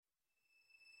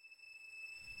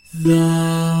The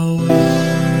world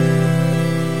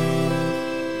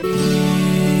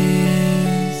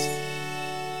is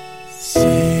saved.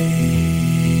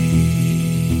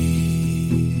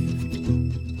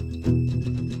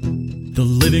 The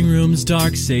living room's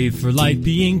dark, save for light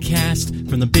being cast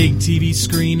from the big TV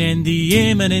screen and the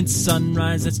imminent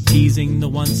sunrise that's teasing the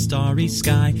one starry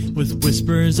sky with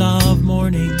whispers of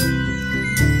morning.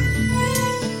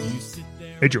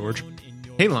 Hey, George.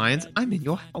 Hey, Lions, I'm in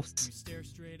your house.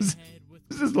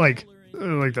 This is like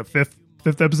the fifth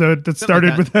episode that Something started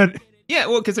like with that. Yeah,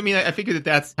 well, because I figure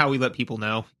that's how we let people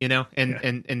know,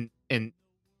 and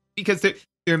because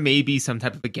there may be some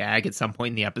type of a gag at some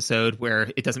point in the episode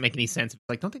where it doesn't make any sense. It's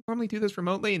like, don't they normally do this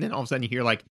remotely? And then all of a sudden you hear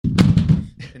like,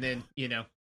 and then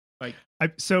like.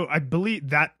 I believe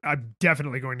that I'm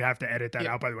definitely going to have to edit that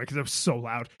out, by the way, because it was so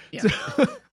loud. Yeah.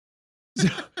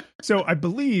 So I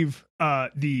believe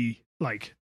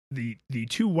the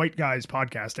two white guys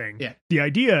podcasting. Yeah. The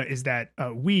idea is that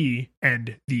we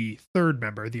and the third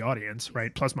member, the audience,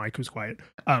 right, plus Mike, who's quiet,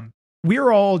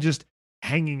 we're all just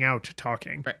hanging out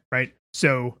talking, right?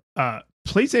 So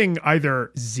placing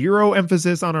either zero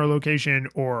emphasis on our location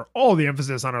or all the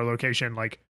emphasis on our location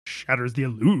like shatters the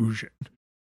illusion,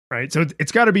 right? So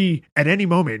it's got to be at any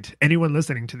moment, anyone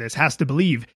listening to this has to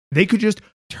believe they could just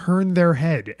turn their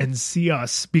head and see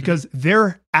us because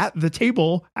they're at the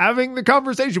table having the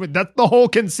conversation with. That's the whole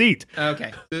conceit.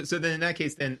 Okay. So then in that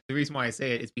case, then the reason why I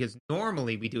say it is because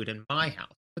normally we do it in my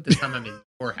house, but this time I'm in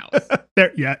your house.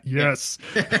 Yes.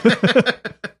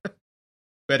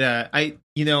 But I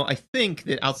think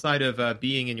that outside of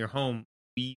being in your home,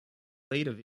 we played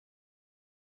a video.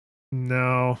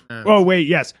 No. Oh, wait,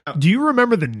 yes. Oh. Do you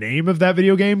remember the name of that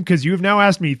video game? Because you've now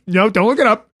asked me. No, don't look it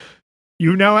up.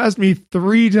 You've now asked me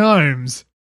 3 times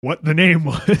what the name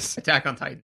was. Attack on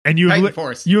Titan. And you have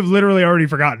literally already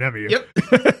forgotten, haven't you? Yep.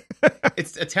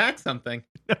 It's Attack something.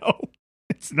 No,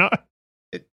 it's not.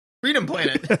 Freedom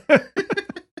Planet.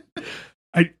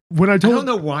 I don't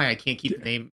know why I can't keep the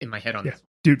name in my head on this.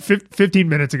 Dude, 15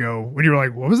 minutes ago, when you were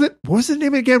like, what was it? What was the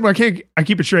name again? Well, I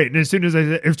keep it straight. And as soon as I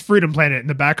said it's Freedom Planet, in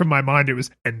the back of my mind, it was,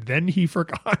 and then he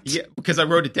forgot. Yeah, because I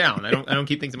wrote it down. I don't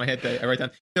keep things in my head that I write down.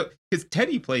 No, because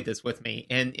Teddy played this with me,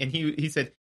 and he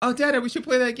said, oh, Dad, we should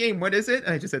play that game. What is it?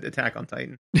 And I just said Attack on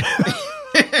Titan.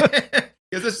 Because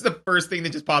this is the first thing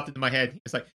that just popped into my head.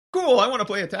 It's like, cool, I want to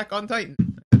play Attack on Titan.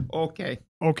 Okay,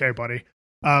 buddy.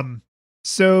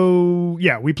 So,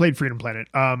 yeah, we played Freedom Planet.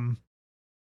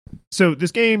 So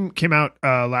this game came out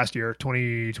last year,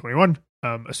 2021,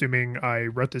 assuming I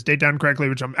wrote this date down correctly,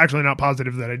 which I'm actually not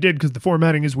positive that I did because the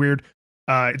formatting is weird.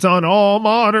 It's on all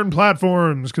modern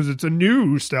platforms because it's a new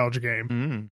nostalgia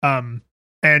game. And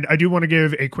I do want to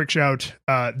give a quick shout.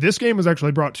 This game was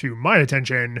actually brought to my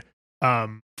attention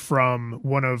from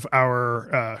one of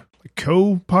our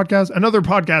co-podcasts, another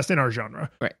podcast in our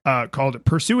genre, called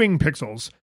Pursuing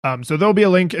Pixels. So there'll be a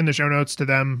link in the show notes to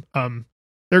them.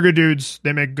 They're good dudes.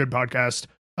 They make a good podcast.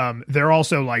 They're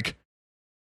also like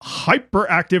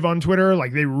hyper active on Twitter.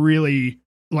 Like they really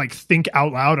like think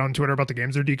out loud on Twitter about the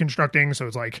games they're deconstructing. So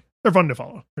it's like they're fun to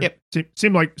follow. Yep.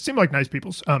 Seem like nice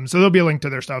people. So there'll be a link to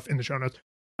their stuff in the show notes.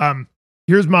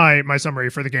 Here's my summary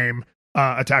for the game,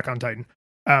 Attack on Titan.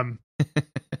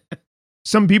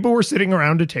 Some people were sitting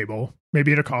around a table,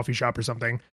 maybe at a coffee shop or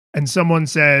something, and someone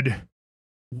said,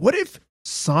 "What if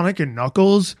Sonic and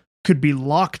Knuckles could be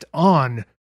locked on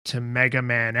to Mega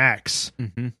Man X?"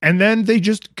 And then they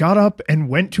just got up and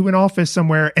went to an office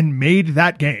somewhere and made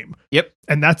that game. Yep.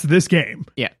 And that's this game.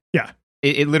 Yeah.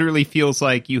 It literally feels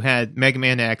like you had Mega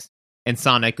Man X and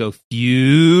Sonic go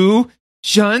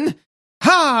fusion,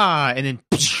 ha, and then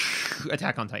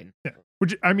Attack on Titan. Yeah.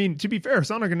 Which, I mean, to be fair,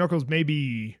 Sonic and Knuckles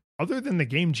maybe, other than the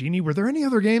Game Genie, were there any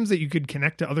other games that you could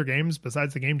connect to other games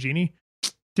besides the Game Genie?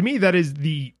 To me, that is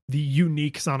the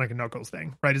unique Sonic and Knuckles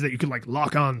thing, right? Is that you could like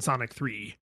lock on Sonic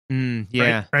 3.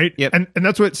 Yeah. Right? Yep. And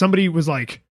that's what somebody was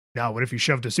like, now what if you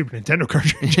shoved a Super Nintendo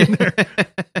cartridge in there?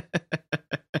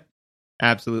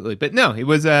 Absolutely. But no, it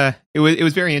was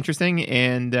very interesting.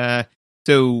 And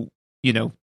so,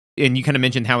 and you kind of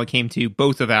mentioned how it came to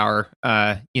both of our,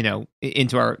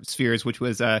 into our spheres, which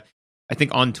was, I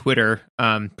think on Twitter,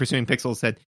 Pursuing Pixels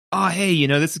said, oh, hey,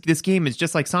 this game is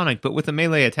just like Sonic, but with a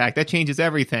melee attack, that changes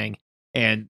everything.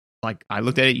 And like, I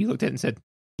looked at it, you looked at it and said,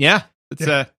 yeah, it's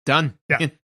done. Yeah.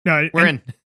 No, we're in.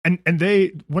 And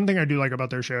one thing I do like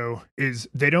about their show is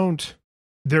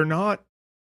they're not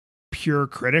pure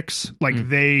critics. Like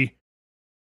they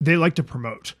like to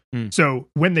promote. So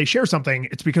when they share something,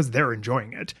 it's because they're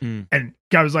enjoying it. And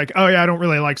guy was like, oh yeah, I don't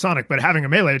really like Sonic, but having a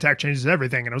melee attack changes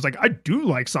everything. And I was like, I do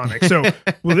like Sonic. So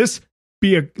will this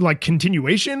be a like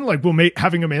continuation? Like, will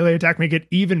having a melee attack make it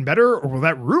even better, or will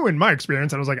that ruin my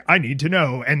experience? And I was like, I need to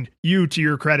know. And you, to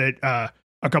your credit, a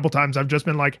couple times I've just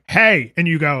been like, hey, and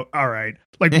you go, all right,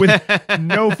 like with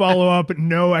no follow up,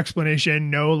 no explanation,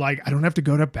 no like, I don't have to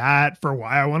go to bat for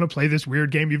why I want to play this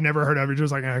weird game you've never heard of. You're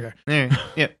just like, okay,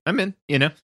 yeah, I'm in. You know,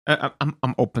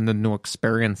 I'm open to new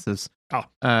experiences.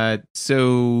 Oh,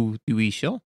 so do we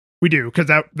shill? We do, because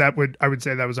I would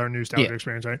say that was our new nostalgia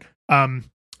experience, right?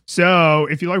 So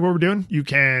if you like what we're doing, you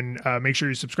can make sure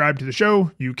you subscribe to the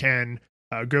show. You can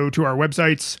go to our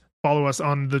websites, follow us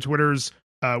on the Twitters.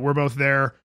 We're both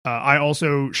there. I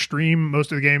also stream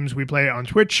most of the games we play on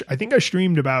Twitch. I think I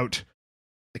streamed about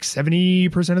like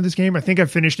 70% of this game. I think I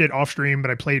finished it off stream, but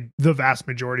I played the vast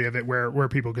majority of it where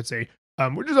people could see,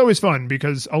 which is always fun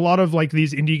because a lot of like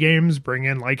these indie games bring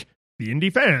in like the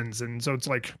indie fans. And so it's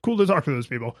like cool to talk to those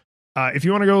people. If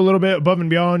you want to go a little bit above and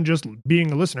beyond just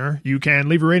being a listener, you can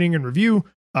leave a rating and review,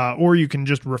 or you can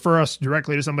just refer us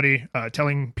directly to somebody.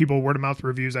 Telling people word of mouth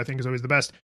reviews, I think, is always the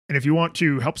best. And if you want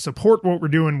to help support what we're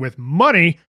doing with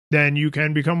money, then you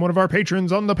can become one of our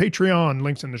patrons on the Patreon.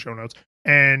 Links in the show notes.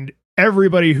 And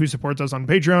everybody who supports us on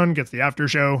Patreon gets the after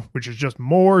show, which is just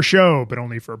more show, but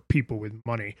only for people with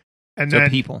money. And so then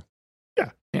people.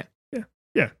 Yeah.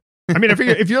 I mean,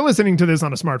 if you're listening to this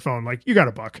on a smartphone, like you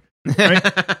got $1, right?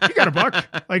 You got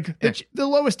 $1. Like the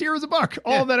lowest tier is $1.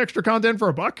 All of that extra content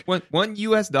for $1. $1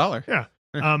 US. Yeah.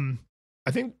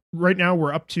 I think right now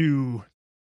we're up to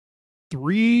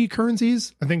 3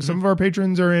 currencies. I think some of our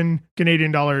patrons are in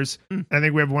Canadian dollars. And I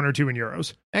think we have 1 or 2 in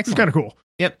euros. Excellent. It's kind of cool.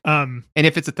 Yep. And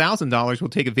if it's $1,000, we'll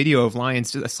take a video of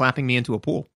lions slapping me into a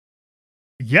pool.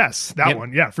 Yes, that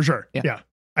one. Yeah, for sure. Yeah.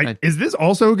 Is this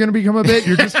also going to become a bit?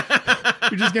 You're just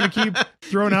going to keep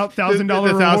throwing out $1,000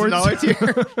 rewards. $1,000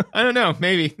 tier. I don't know.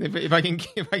 Maybe if I can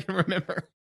remember.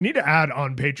 Need to add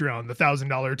on Patreon the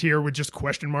 $1,000 tier with just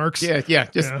question marks. Yeah.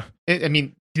 I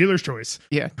mean, dealer's choice.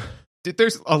 Yeah.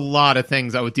 There's a lot of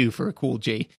things I would do for a cool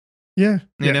G. Yeah.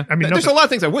 You know? I mean, there's a lot of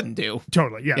things I wouldn't do.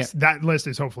 Totally. Yes. Yeah. That list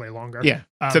is hopefully longer. Yeah.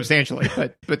 Substantially,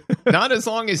 but not as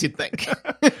long as you'd think.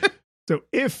 So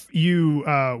if you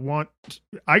want,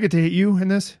 I get to hit you in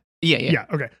this. Yeah.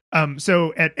 Okay.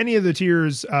 So at any of the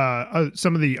tiers,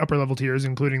 some of the upper level tiers,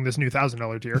 including this new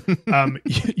 $1,000 tier,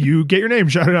 you get your name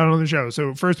shouted out on the show.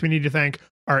 So first we need to thank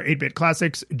our 8-bit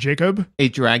classics, Jacob, a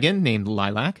dragon named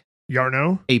Lilac,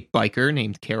 Yarno, a biker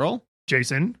named Carol,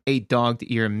 Jason, a dogged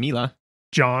ear Mila,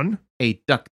 John, a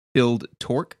duck-billed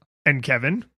Torque, and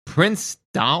Kevin. Prince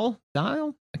Dial?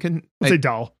 I'll say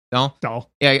Doll.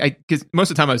 Yeah, because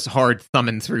most of the time I was hard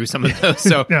thumbing through some of those,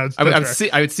 so no,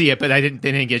 I would see it, but they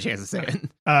didn't get a chance to say it.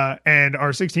 And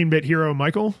our 16-bit hero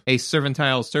Michael, a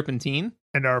Servantile Serpentine,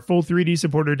 and our full 3D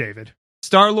supporter David,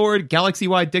 Star-Lord,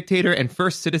 galaxy-wide dictator, and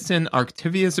first citizen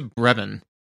Arctivius Brevin.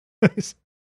 There's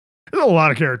a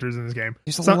lot of characters in this game.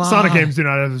 Sonic games do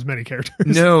not have as many characters.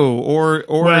 No, or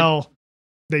well,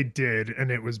 they did,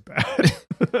 and it was bad.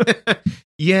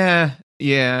 Yeah.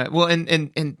 Well,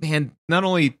 and man, not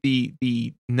only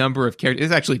the number of characters,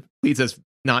 this actually leads us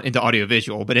not into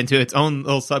audiovisual, but into its own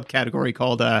little subcategory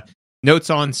called notes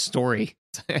on story.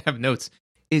 I have notes.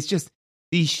 It's just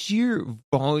the sheer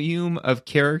volume of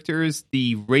characters,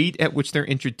 the rate at which they're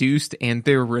introduced, and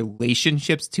their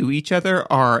relationships to each other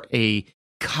are a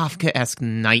Kafka-esque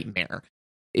nightmare.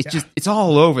 It's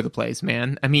all over the place,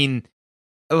 man. I mean,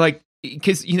 like,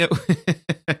 because,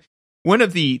 one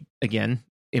of the, again,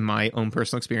 in my own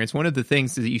personal experience, one of the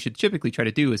things that you should typically try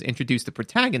to do is introduce the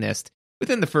protagonist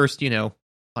within the first,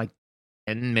 like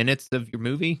 10 minutes of your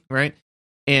movie, right?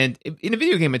 And in a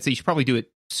video game, I'd say you should probably do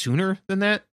it sooner than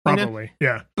that. Probably,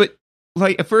 yeah. But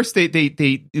like at first, they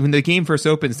when the game first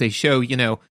opens, they show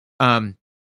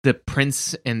the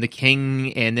prince and the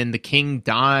king, and then the king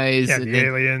dies. Yeah, the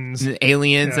aliens. And the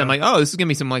aliens. Yeah. I'm like, oh, this is gonna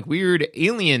be some like weird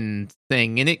alien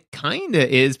thing, and it kind of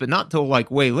is, but not till like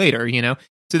way later,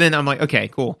 So then I'm like, okay,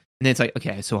 cool. And then it's like,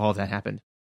 okay, so all of that happened.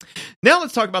 Now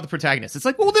let's talk about the protagonist. It's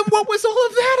like, well, then what was all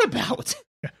of that about?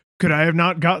 Could I have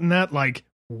not gotten that like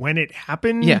when it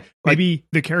happened? Yeah, maybe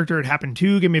the character it happened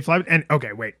to. Give me a flag. And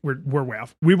okay, wait, we're way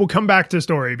off. We will come back to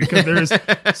story because there is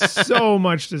so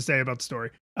much to say about the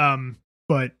story.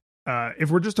 But if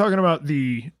we're just talking about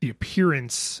the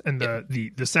appearance and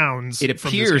the sounds, it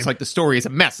appears like the story is a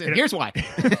mess. And here's why.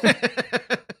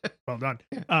 Well done.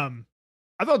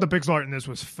 I thought the pixel art in this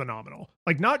was phenomenal.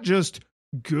 Like, not just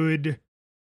good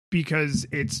because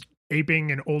it's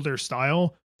aping an older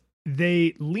style.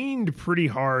 They leaned pretty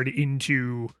hard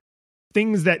into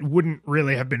things that wouldn't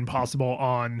really have been possible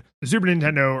on the Super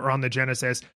Nintendo or on the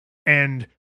Genesis. And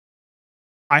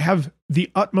I have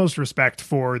the utmost respect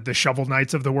for the Shovel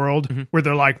Knights of the world, where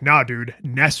they're like, nah, dude,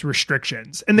 NES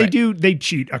restrictions. And they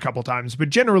cheat a couple times, but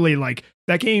generally, like,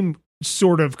 that game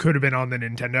sort of could have been on the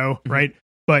Nintendo, right?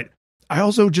 But I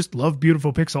also just love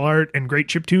beautiful pixel art and great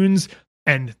chiptunes,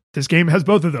 and this game has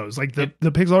both of those. Like, the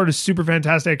pixel art is super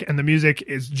fantastic, and the music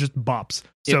is just bops.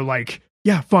 So, like,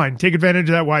 yeah, fine. Take advantage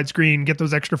of that widescreen, get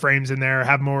those extra frames in there,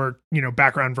 have more,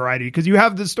 background variety, because you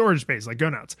have the storage space. Like, go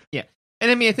nuts. Yeah.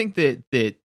 And I mean, I think that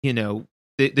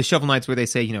the Shovel Knights, where they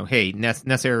say, hey,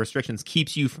 NES era restrictions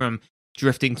keeps you from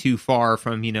drifting too far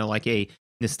from, like a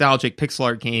nostalgic pixel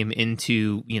art game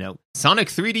into, Sonic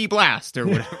 3D Blast or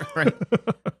whatever,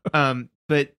 right?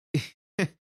 But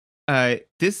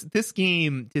this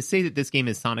game, to say that this game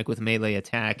is Sonic with melee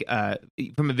attack,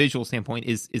 from a visual standpoint,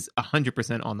 is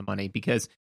 100% on the money, because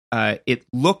it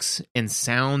looks and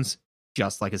sounds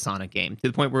just like a Sonic game, to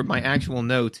the point where my actual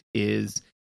note is,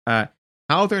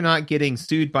 how they're not getting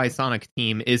sued by Sonic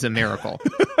Team is a miracle.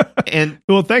 And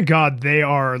well, thank God they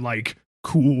are like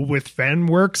cool with fan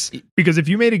works, because if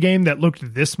you made a game that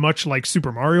looked this much like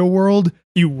Super Mario World,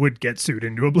 you would get sued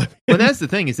into oblivion. Well, that's the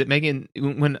thing, is that Megan,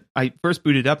 when I first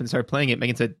booted up and started playing it,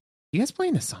 Megan said, "You guys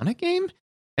playing a Sonic game?"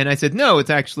 And I said, "No, it's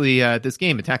actually this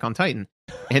game, Attack on Titan."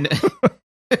 And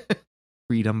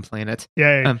Freedom Planet.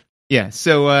 Yeah.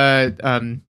 So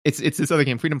it's this other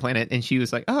game, Freedom Planet, and she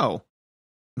was like, "Oh,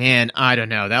 man, I don't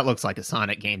know. That looks like a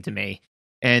Sonic game to me."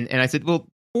 And I said, well,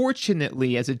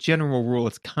 fortunately, as a general rule,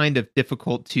 it's kind of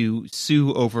difficult to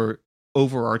sue over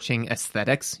overarching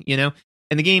aesthetics,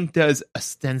 And the game does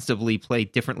ostensibly play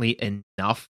differently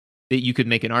enough that you could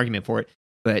make an argument for it.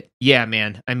 But yeah,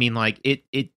 man, I mean, like,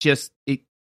 it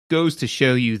goes to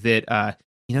show you that,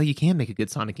 you can make a good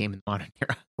Sonic game in the modern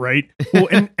era. Right. Well,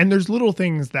 and there's little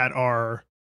things that are,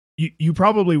 you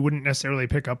probably wouldn't necessarily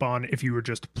pick up on if you were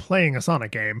just playing a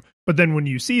Sonic game. But then when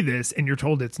you see this and you're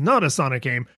told it's not a Sonic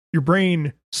game, your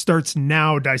brain starts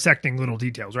now dissecting little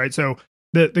details, right? So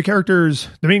the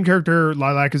main character,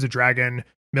 Lilac, is a dragon,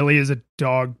 Millie is a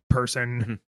dog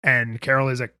person, and Carol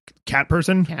is a cat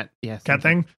person. Cat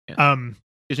thing. Yeah.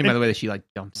 Judging by the way that she like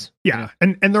jumps. Yeah.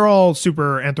 And they're all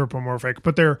super anthropomorphic,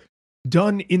 but they're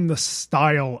done in the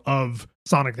style of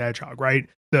Sonic the Hedgehog, right?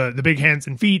 The big hands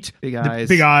and feet, big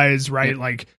eyes, right?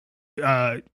 Like,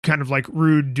 kind of like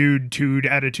rude dude tude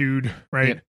attitude,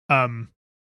 right?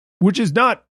 Which is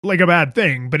not like a bad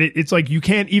thing, but it's like you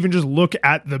can't even just look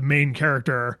at the main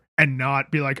character and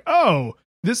not be like, oh,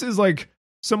 this is like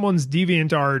someone's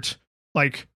DeviantArt,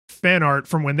 like fan art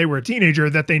from when they were a teenager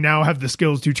that they now have the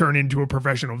skills to turn into a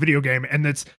professional video game. And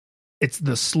it's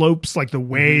the slopes, like the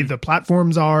way the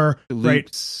platforms are,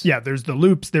 right? Yeah, there's the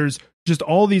loops, there's just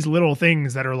all these little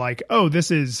things that are like, oh, this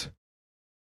is,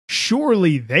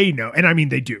 surely they know. And I mean,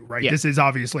 they do, right? Yeah. This is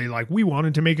obviously like, we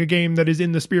wanted to make a game that is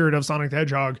in the spirit of Sonic the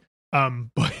Hedgehog.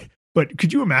 But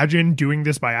could you imagine doing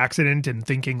this by accident and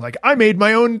thinking like, I made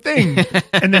my own thing,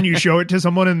 and then you show it to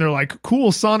someone and they're like,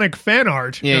 cool Sonic fan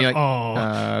art. Yeah,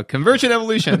 like, Convergent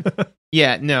Evolution.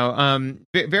 Yeah, no,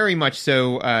 very much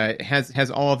so.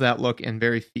 Has all of that look and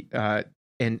very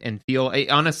and feel.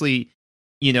 Honestly,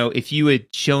 if you had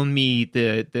shown me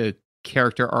the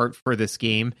character art for this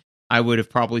game, I would have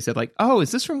probably said like, oh,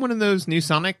 is this from one of those new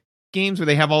Sonic games where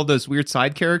they have all those weird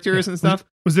side characters and stuff?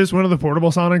 Was this one of the portable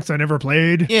Sonics I never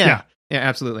played? Yeah,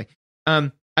 absolutely.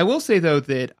 I will say though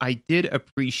that I did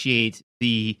appreciate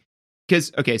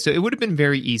because so it would have been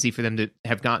very easy for them to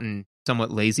have gotten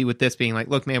somewhat lazy with this, being like,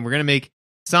 look, man, we're gonna make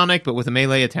Sonic but with a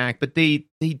melee attack, but they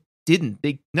didn't.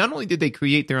 They not only did they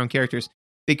create their own characters,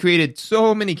 they created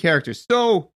so many characters,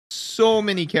 so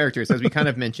many characters, as we kind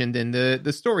of mentioned in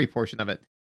the story portion of it.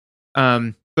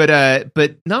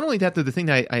 But not only that, the thing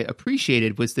that I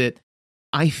appreciated was that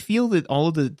I feel that all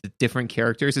of the different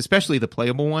characters, especially the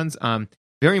playable ones,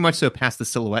 very much so passed the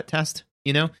silhouette test,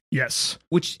 Yes.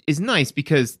 Which is nice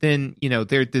because then,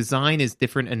 their design is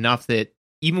different enough that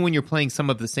even when you're playing some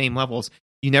of the same levels,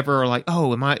 you never are like,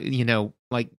 oh, am I,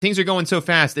 like things are going so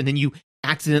fast, and then you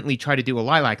accidentally try to do a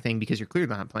Lilac thing because you're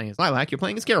clearly not playing as Lilac, you're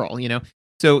playing as Carol,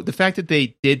 So the fact that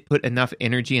they did put enough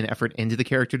energy and effort into the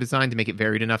character design to make it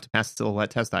varied enough to pass the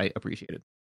silhouette test, I appreciated.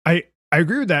 I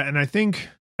agree with that, and I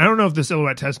don't know if the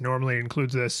silhouette test normally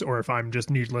includes this or if I'm just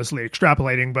needlessly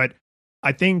extrapolating, but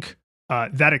I think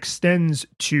that extends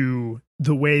to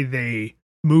the way they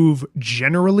move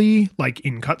generally, like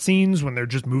in cutscenes when they're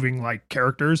just moving like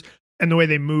characters, and the way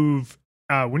they move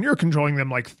when you're controlling them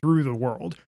like through the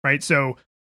world, right? So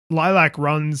Lilac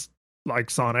runs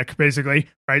like Sonic, basically,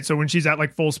 right? So when she's at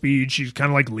like full speed, she's kind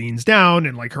of like leans down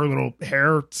and like her little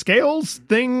hair scales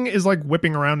thing is like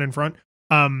whipping around in front.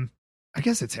 I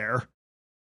guess it's hair.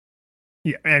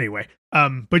 Yeah. Anyway,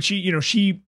 but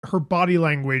she her body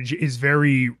language is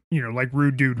very, like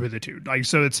rude dude with a dude. Like,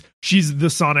 so she's the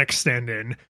Sonic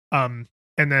stand-in. And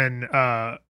then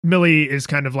Millie is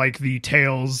kind of like the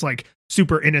Tails, like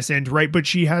super innocent, right? But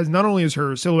she has, not only is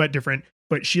her silhouette different,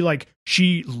 but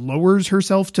she lowers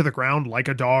herself to the ground like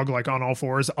a dog, like on all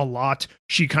fours a lot.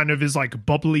 She kind of is like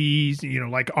bubbly,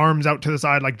 like arms out to the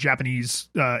side, like Japanese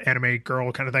anime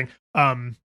girl kind of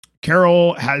thing.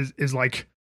 Carol is like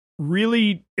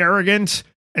really arrogant.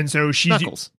 And so she's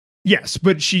Knuckles. Yes,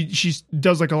 but she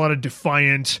does like a lot of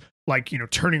defiant, like,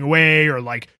 turning away, or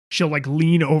like she'll like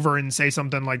lean over and say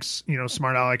something like,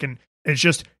 smart aleck. And it's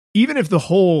just, even if the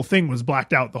whole thing was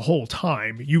blacked out the whole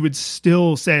time, you would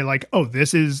still say like, oh,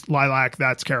 this is Lilac,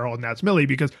 that's Carol, and that's Millie,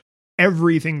 because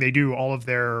everything they do, all of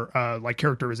their like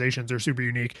characterizations are super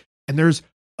unique. And there's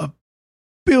a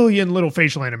billion little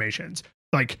facial animations.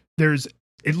 Like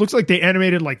it looks like they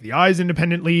animated like the eyes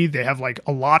independently. They have like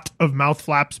a lot of mouth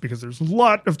flaps because there's a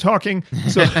lot of talking.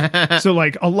 So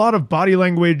like a lot of body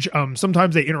language.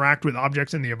 Sometimes they interact with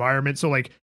objects in the environment. So like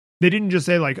they didn't just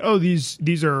say like, oh,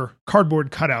 these are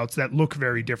cardboard cutouts that look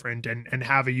very different and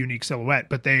have a unique silhouette,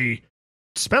 but they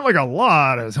spent like a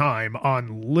lot of time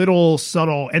on little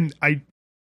subtle, and I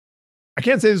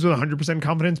can't say this with 100%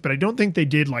 confidence, but I don't think they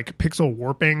did like pixel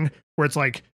warping where it's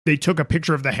like they took a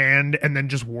picture of the hand and then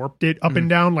just warped it up and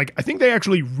down. Like, I think they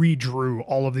actually redrew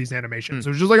all all of these animations. So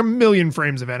it was just like a million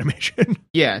frames of animation.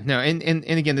 Yeah, no. And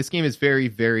again, this game is very,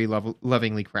 very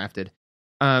lovingly crafted.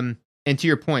 And to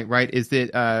your point, right, is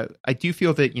that I do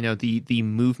feel that, the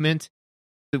movement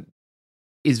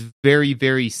is very,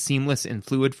 very seamless and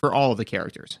fluid for all of the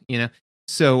characters,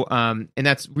 So, and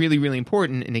that's really, really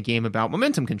important in a game about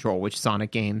momentum control, which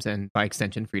Sonic games and by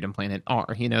extension Freedom Planet are,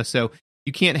 So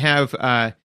you can't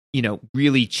have,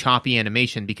 really choppy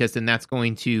animation, because then that's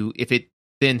going to, if it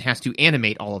then has to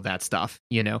animate all of that stuff,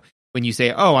 when you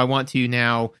say, oh, I want to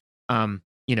now,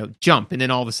 jump, and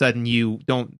then all of a sudden you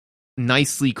don't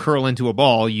nicely curl into a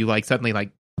ball, you like suddenly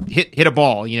like hit a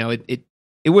ball, it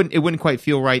wouldn't quite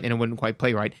feel right, and it wouldn't quite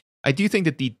play right. I do think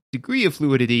that the degree of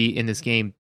fluidity in this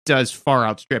game does far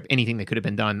outstrip anything that could have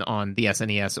been done on the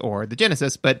SNES or the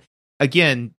Genesis. But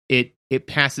again, it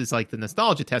passes like the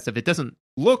nostalgia test of, it doesn't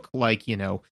look like,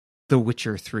 The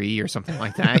Witcher 3 or something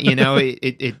like that.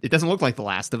 It doesn't look like The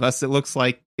Last of Us. It looks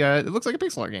like a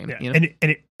pixel art game. Yeah.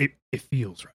 And it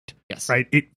feels right. Yes. Right.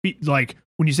 It like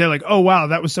when you say like, oh wow,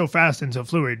 that was so fast and so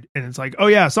fluid, and it's like, oh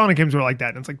yeah, Sonic games were like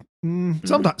that. And it's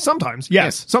like sometimes,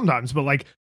 yes, sometimes, but like,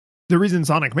 the reason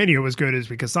Sonic Mania was good is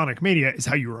because Sonic Mania is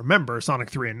how you remember Sonic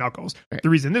 3 and Knuckles. Right. The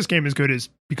reason this game is good is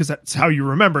because that's how you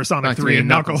remember Sonic 3 and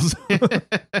Knuckles.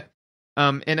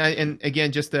 And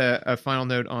again, just a final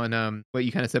note on what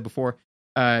you kind of said before.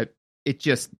 It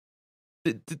just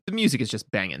the music is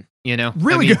just banging,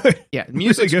 Really good. Yeah, the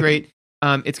music's really great.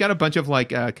 It's got a bunch of like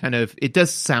kind of, it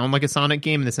does sound like a Sonic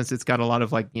game in the sense it's got a lot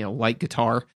of like, light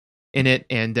guitar in it,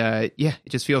 and it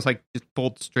just feels like just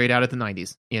pulled straight out of the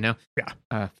 90s.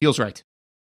 Feels right.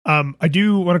 I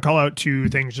do want to call out two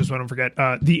things just so I don't forget.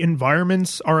 The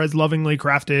environments are as lovingly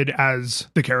crafted as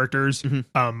the characters.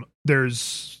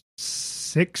 There's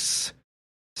 6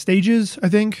 stages, I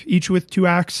think, each with 2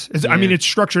 acts. I mean, it's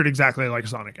structured exactly like a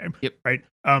Sonic game. Yep. Right.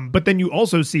 But then you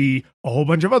also see a whole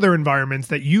bunch of other environments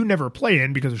that you never play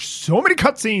in because there's so many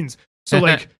cutscenes. So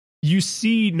like, you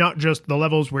see not just the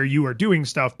levels where you are doing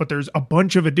stuff, but there's a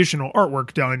bunch of additional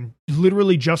artwork done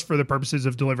literally just for the purposes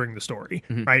of delivering the story.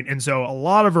 Right. And so a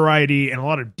lot of variety and a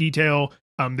lot of detail.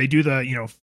 They do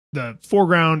the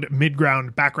foreground,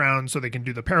 midground, background, so they can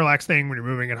do the parallax thing when you're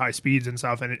moving at high speeds and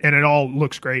stuff. And it all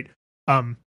looks great.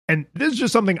 And this is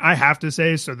just something I have to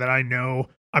say so that I know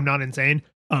I'm not insane.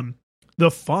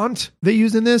 The font they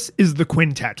use in this is the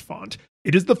Quintet font.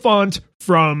 It is the font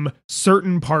from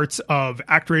certain parts of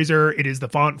ActRaiser. It is the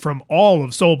font from all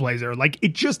of Soul Blazer. Like,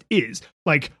 it just is.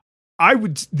 Like, I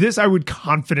would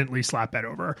confidently slap that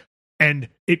over. And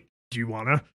do you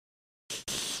wanna?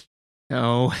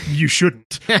 No. You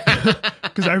shouldn't.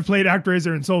 Because I've played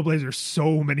ActRaiser and Soul Blazer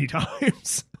so many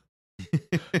times.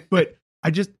 But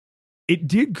it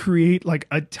did create like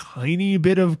a tiny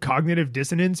bit of cognitive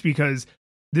dissonance, because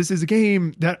this is a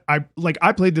game that I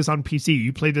played this on PC.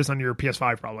 You played this on your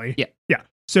PS5 probably. Yeah. Yeah.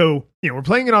 So, we're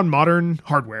playing it on modern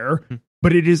hardware,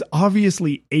 but it is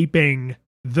obviously aping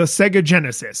the Sega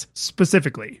Genesis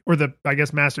specifically, or the, I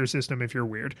guess, Master System if you're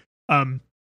weird. And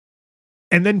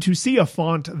then to see a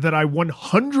font that I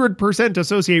 100%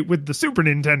 associate with the Super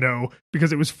Nintendo,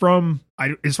 because it was from,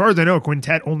 as far as I know,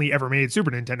 Quintet only ever made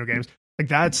Super Nintendo games. Like,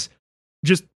 that's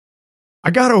just,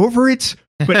 I got over it.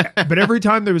 But every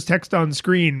time there was text on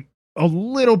screen, a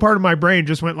little part of my brain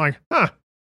just went like, huh.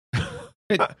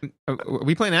 Are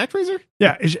we playing ActRaiser?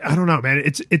 Yeah, I don't know, man.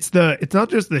 It's not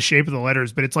just the shape of the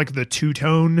letters, but it's like the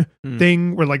two-tone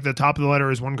thing where like the top of the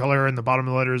letter is one color and the bottom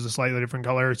of the letter is a slightly different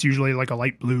color. It's usually like a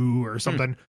light blue or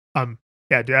something.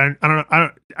 Yeah, dude, I don't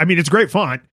know. I mean, it's great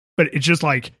font, but it's just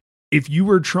like if you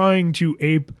were trying to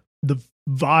ape the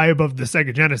vibe of the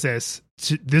Sega Genesis,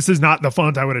 this is not the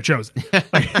font I would have chosen.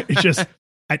 Like, it's just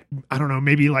I don't know,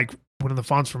 maybe like one of the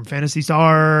fonts from Phantasy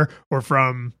Star or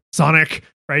from Sonic,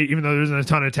 right? Even though there's a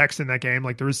ton of text in that game,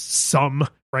 like there was some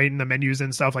right in the menus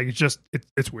and stuff. Like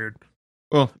it's weird.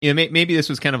 Well, maybe this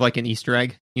was kind of like an Easter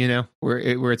egg,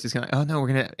 where it's just kind of, oh no, we're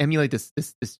gonna emulate this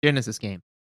Genesis game.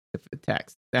 The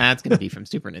text that's gonna be from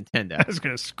Super Nintendo. That's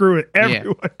gonna screw it,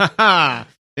 everyone. Yeah.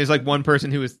 There's like one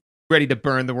person who was ready to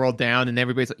burn the world down, and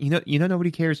everybody's like,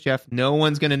 nobody cares, Jeff. No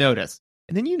one's gonna notice.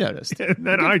 And then you noticed. And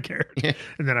then I cared. Yeah.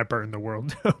 And then I burned the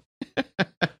world down.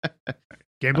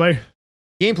 Gameplay.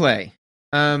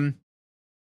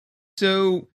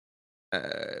 So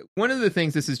one of the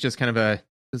things, this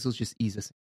will just ease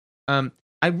us.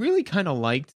 I really kind of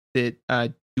liked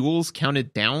that duels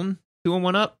counted down to a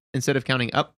 1-up instead of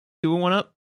counting up to a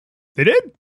 1-up. They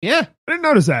did? Yeah. I didn't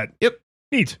notice that. Yep.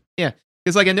 Neat. Yeah.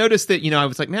 Because like I noticed that, I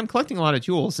was like, man, I'm collecting a lot of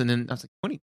jewels. And then I was like,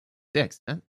 26.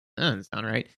 That doesn't sound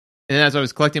right. And then as I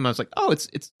was collecting them, I was like, oh,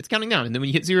 it's counting down. And then when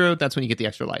you hit 0, that's when you get the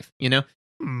extra life,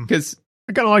 Because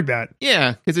I kind of like that.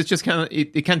 Yeah, because it's just kind of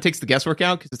it kind of takes the guesswork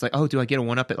out, because it's like, oh, do I get a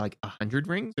 1-up at like 100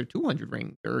 rings or 200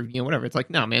 rings or whatever? It's like,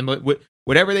 no, man,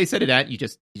 whatever they set it at, you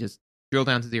just drill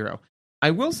down to 0.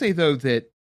 I will say though that,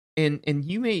 and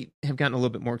you may have gotten a little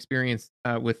bit more experience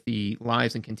with the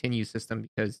lives and continue system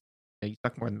because you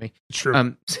suck more than me. It's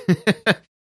true.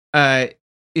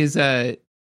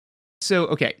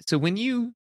 So when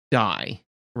you die,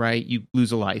 right, you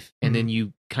lose a life, and then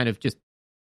you kind of just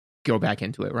go back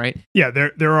into it, right? Yeah,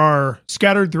 there are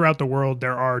scattered throughout the world.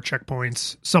 There are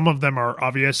checkpoints. Some of them are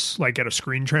obvious, like at a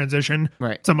screen transition.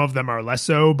 Right. Some of them are less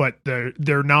so, but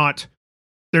they're not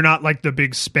like the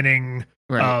big spinning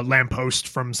lamppost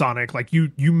from Sonic. Like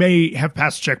you may have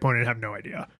passed a checkpoint and have no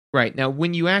idea. Right. Now,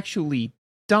 when you actually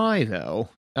die, though,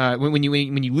 when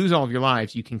you lose all of your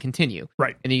lives, you can continue.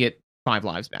 Right. And you get 5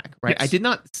 lives back. Right. Yes. I did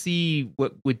not see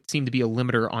what would seem to be a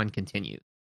limiter on continues.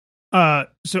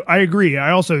 So I agree.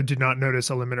 I also did not notice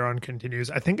a limiter on continues.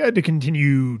 I think I had to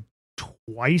continue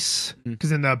twice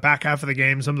because in the back half of the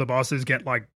game, some of the bosses get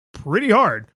like pretty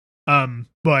hard.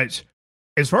 But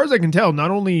as far as I can tell,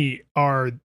 not only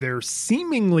are there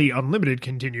seemingly unlimited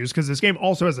continues, because this game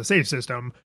also has a save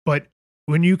system, but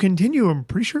when you continue, I'm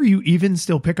pretty sure you even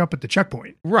still pick up at the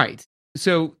checkpoint. Right.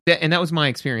 So that was my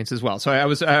experience as well. So I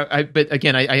was, but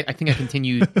again, I think I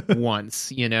continued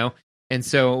once, And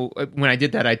so when I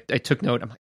did that, I took note. I'm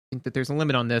like, I think that there's a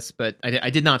limit on this, but I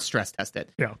did not stress test it.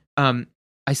 Yeah.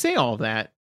 I say all of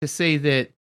that to say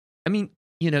that, I mean,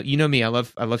 you know me, I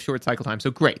love short cycle time.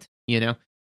 So great,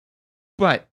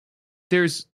 but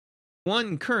there's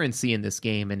one currency in this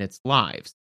game, and it's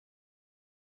lives.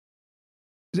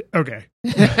 Okay.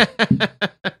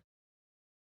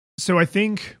 So I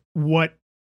think what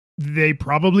they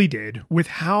probably did, with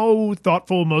how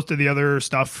thoughtful most of the other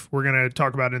stuff we're going to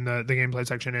talk about in the gameplay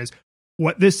section is,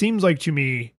 what this seems like to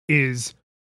me is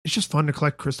it's just fun to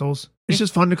collect crystals. It's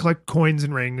just fun to collect coins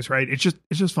and rings, right? It's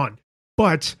just fun.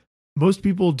 But most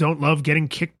people don't love getting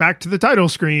kicked back to the title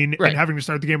screen and having to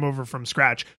start the game over from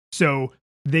scratch. So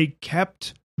they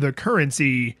kept the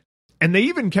currency, and they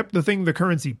even kept the thing the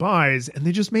currency buys, and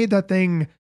they just made that thing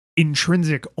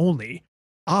intrinsic only.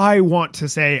 I want to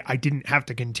say I didn't have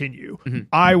to continue. Mm-hmm.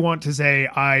 I want to say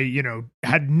I,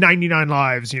 had 99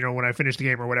 lives, when I finished the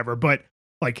game or whatever. But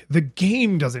like the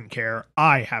game doesn't care.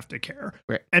 I have to care.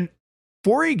 Right. And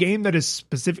for a game that is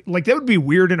specific, like that would be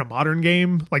weird in a modern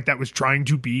game, like that was trying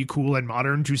to be cool and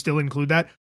modern to still include that.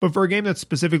 But for a game that's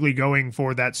specifically going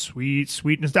for that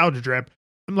sweet nostalgia trip,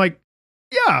 I'm like,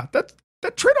 yeah,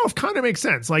 that trade-off kind of makes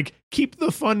sense. Like, keep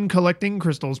the fun collecting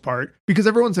crystals part, because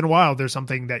every once in a while there's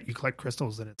something that you collect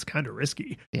crystals and it's kind of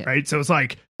risky, right? So it's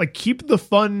like keep the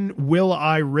fun, will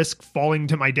I risk falling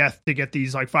to my death to get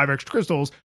these like 5 extra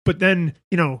crystals, but then,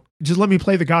 just let me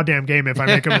play the goddamn game if I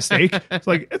make a mistake. It's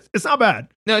like, it's not bad.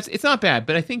 No, it's not bad,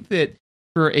 but I think that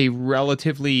for a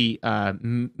relatively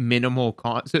minimal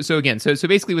cost. So again, so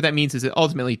basically what that means is that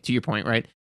ultimately, to your point, right?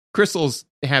 Crystals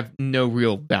have no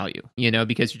real value,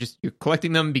 because you're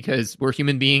collecting them because we're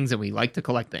human beings and we like to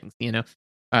collect things,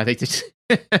 they just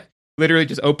literally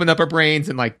just open up our brains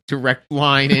and like direct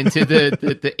line into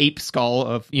the ape skull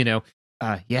of,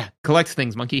 collect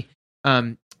things, monkey.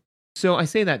 So I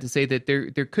say that to say that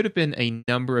there could have been a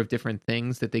number of different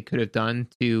things that they could have done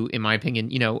to, in my opinion,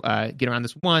 get around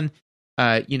this. One,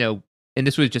 and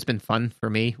this would have just been fun for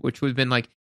me, which would have been like,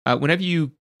 whenever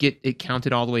you get it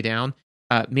counted all the way down,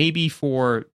 maybe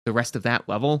for the rest of that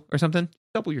level or something,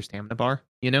 double your stamina bar,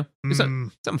 just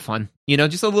something fun,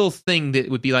 just a little thing that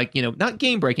would be like, not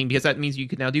game breaking, because that means you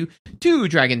could now do 2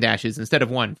 dragon dashes instead of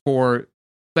 1 for,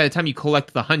 by the time you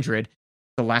collect the 100,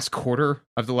 the last quarter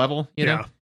of the level,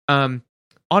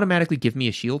 automatically give me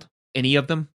a shield, any of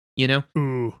them,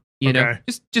 Ooh, okay.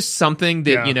 just something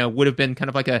that, would have been kind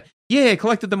of like I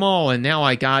collected them all, and now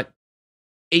I got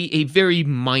a very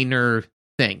minor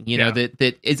thing,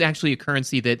 that is actually a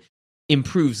currency that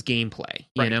improves gameplay,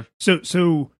 right.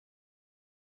 So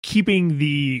keeping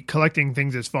the collecting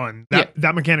things as fun,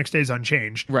 that mechanic stays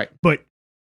unchanged. Right. But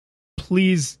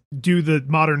please do the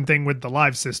modern thing with the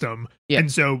live system. Yeah.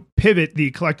 And so pivot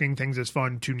the collecting things as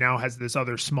fun to now has this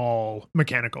other small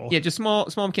mechanical. Yeah, just small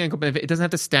mechanical benefit. It doesn't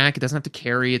have to stack, it doesn't have to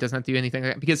carry, it doesn't have to do anything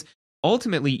like that. Because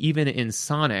ultimately, even in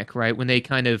Sonic, right, when they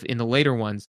kind of, in the later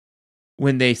ones,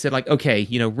 when they said like, okay,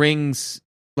 rings,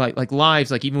 like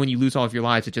lives, like even when you lose all of your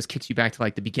lives, it just kicks you back to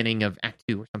like the beginning of Act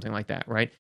 2 or something like that,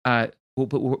 right? But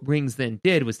what rings then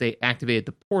did was they activated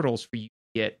the portals for you to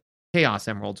get Chaos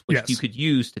Emeralds, which you could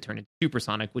use to turn into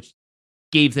Supersonic, which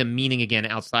gave them meaning again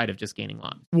outside of just gaining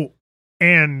lives. Well,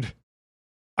 and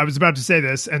I was about to say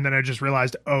this, and then I just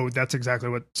realized, that's exactly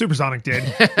what Supersonic did,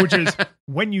 which is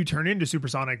when you turn into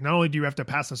Supersonic, not only do you have to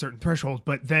pass a certain threshold,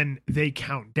 but then they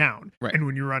count down. Right. And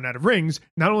when you run out of rings,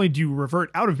 not only do you revert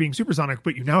out of being Supersonic,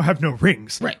 but you now have no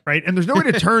rings. Right. And there's no way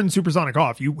to turn Supersonic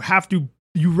off. You have to,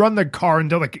 you run the car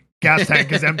until the gas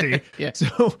tank is empty. Yeah.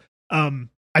 So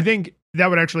I think that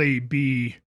would actually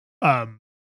be,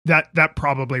 that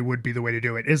probably would be the way to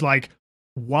do it, is like,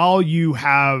 while you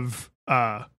have,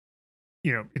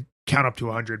 count up to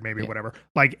 100, maybe, whatever.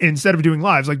 Like, instead of doing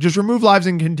lives, like, just remove lives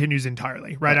and continues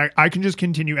entirely, right? Yeah. I can just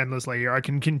continue endlessly, or I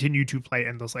can continue to play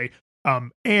endlessly.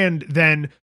 And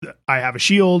then I have a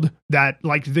shield that,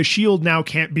 like, the shield now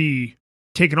can't be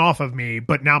taken off of me,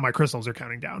 but now my crystals are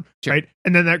counting down, right?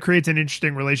 And then that creates an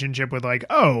interesting relationship with like,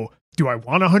 do I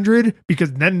want 100?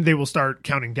 Because then they will start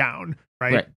counting down,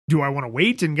 right? Do I want to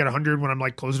wait and get 100 when I'm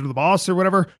like closer to the boss or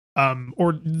whatever?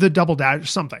 Or the double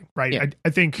dash, something, right? Yeah. I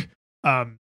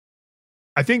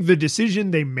think the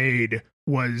decision they made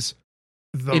was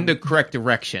in the correct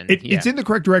direction. It's in the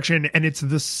correct direction, and it's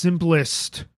the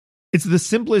simplest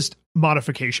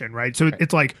modification, right? So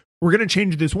it's like, we're going to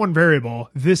change this one variable.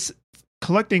 This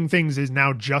collecting things is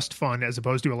now just fun, as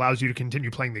opposed to allows you to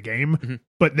continue playing the game. Mm-hmm.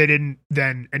 But they didn't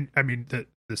then, and I mean, the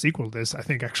sequel to this, I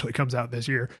think, actually comes out this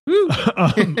year,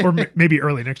 or maybe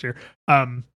early next year.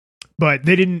 But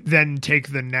they didn't then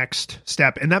take the next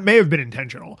step, and that may have been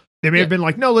intentional. They may have been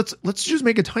like, no, let's just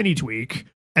make a tiny tweak,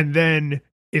 and then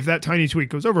if that tiny tweak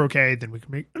goes over okay, then we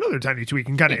can make another tiny tweak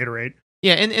and kind of iterate.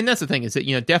 Yeah, and that's the thing, is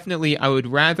that, definitely I would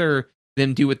rather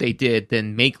them do what they did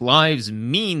than make lives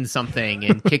mean something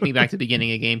and kick me back to the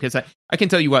beginning of the game. Because I can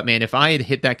tell you what, man, if I had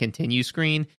hit that continue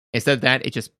screen, instead of that,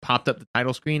 it just popped up the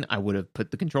title screen, I would have put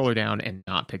the controller down and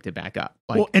not picked it back up.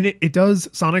 Well, and it does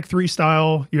Sonic 3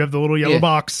 style. You have the little yellow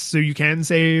box, so you can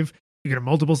save. You can have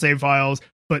multiple save files,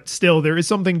 but still, there is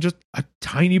something just a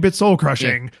tiny bit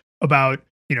soul-crushing about,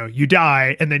 you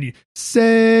die, and then you,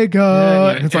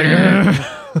 Sega, and it's like...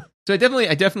 So I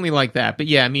definitely like that. But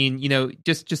yeah, I mean,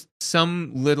 just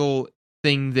some little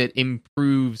thing that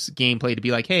improves gameplay to be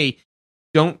like, hey,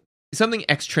 something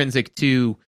extrinsic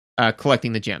to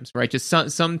collecting the gems, right? Just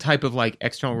some type of like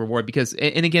external reward. Because,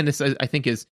 and again, this I think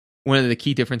is one of the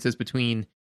key differences between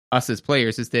us as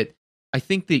players, is that I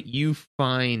think that you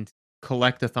find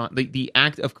collectathon, the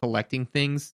act of collecting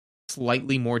things,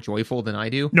 slightly more joyful than I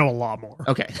do. No, a lot more.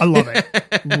 Okay. I love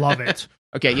it. Love it.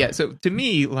 Okay, yeah. So to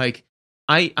me, like,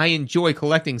 I enjoy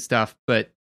collecting stuff, but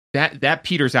that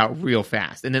peters out real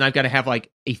fast. And then I've got to have like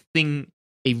a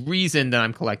reason that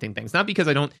I'm collecting things. Not because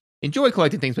I don't enjoy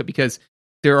collecting things, but because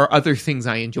there are other things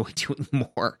I enjoy doing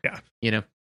more. Yeah.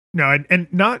 No, and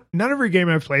not every game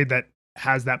I've played that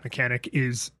has that mechanic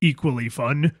is equally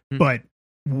fun. Mm-hmm. But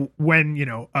when,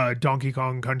 Donkey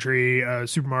Kong Country,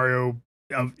 Super Mario,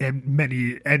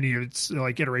 and any of its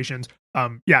like iterations,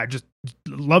 just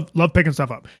love picking stuff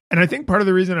up. And I think part of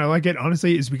the reason I like it,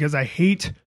 honestly, is because I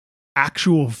hate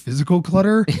actual physical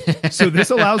clutter. So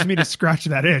this allows me to scratch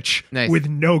that itch with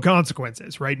no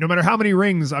consequences, right? No matter how many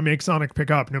rings I make Sonic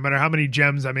pick up, no matter how many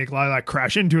gems I make Lilac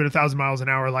crash into at 1,000 miles an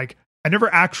hour, like, I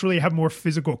never actually have more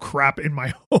physical crap in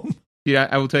my home. Yeah,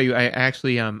 I will tell you, I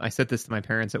actually I said this to my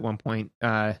parents at one point,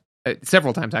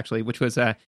 several times actually, which was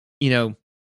they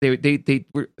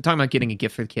were talking about getting a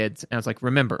gift for the kids, and I was like,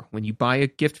 remember, when you buy a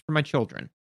gift for my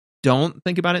children, don't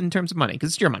think about it in terms of money,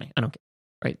 because it's your money. I don't care.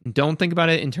 Right. Don't think about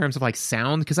it in terms of like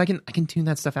sound, because I can tune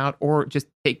that stuff out or just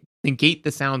negate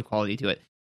the sound quality to it.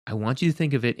 I want you to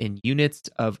think of it in units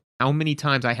of how many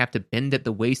times I have to bend at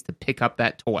the waist to pick up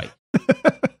that toy.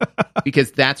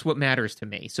 Because that's what matters to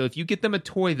me. So if you get them a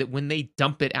toy that when they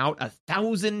dump it out,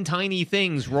 1,000 tiny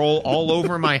things roll all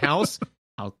over my house,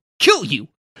 I'll kill you.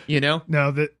 No,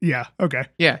 yeah, okay.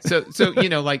 Yeah. So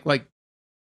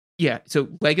yeah. So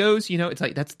Legos, it's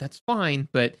like that's fine,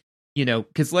 but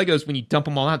because Legos, when you dump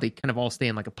them all out, they kind of all stay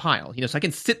in like a pile. So I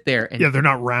can sit there and they're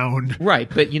not round, right?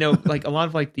 But like a lot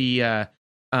of like the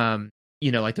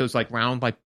like those like round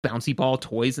like bouncy ball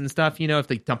toys and stuff. If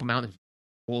they dump them out and it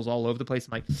rolls all over the place,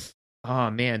 I'm like,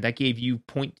 oh man, that gave you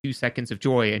 0.2 seconds of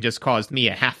joy and just caused me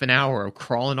a half an hour of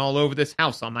crawling all over this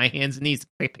house on my hands and knees to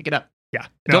pick it up. Yeah,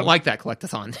 I don't like that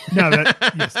collectathon. No,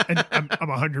 yes, and I'm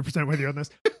 100% with you on this.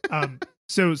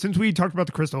 So since we talked about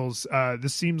the crystals,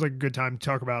 this seems like a good time to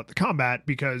talk about the combat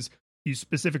because you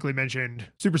specifically mentioned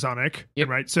Supersonic, yep.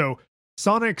 Right? So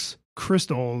Sonic's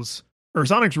crystals or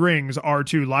Sonic's rings are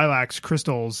to Lilac's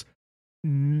crystals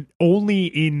only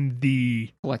in the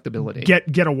collectability. Get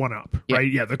a 1-up, yep. Right?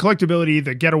 Yeah, the collectability,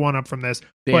 the get a 1-up from this.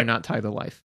 They are not tied to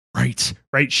life. Right.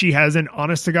 She has an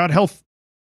honest to God health.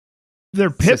 They're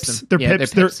pips. System. They're yeah,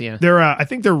 pips. They're pips, yeah. They're I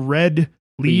think they're red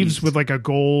leaves with like a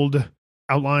gold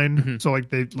outline. Mm-hmm. So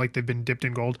they've been dipped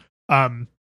in gold.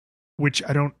 Which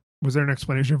I don't. Was there an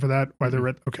explanation for that? Why they're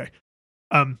red? Okay.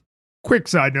 Quick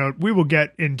side note: we will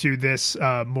get into this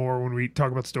more when we talk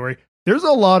about the story. There's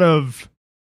a lot of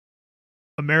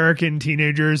American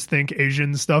teenagers think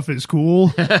Asian stuff is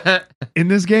cool in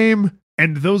this game,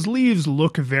 and those leaves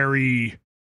look very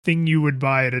thing you would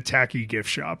buy at a tacky gift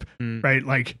shop, right?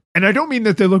 Like, and I don't mean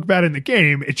that they look bad in the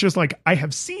game. It's just like I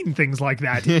have seen things like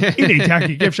that in a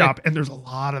tacky gift shop, and there's a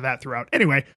lot of that throughout.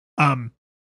 Anyway,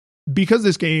 because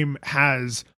this game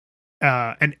has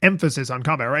an emphasis on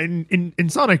combat, right? In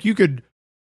Sonic,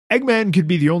 Eggman could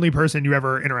be the only person you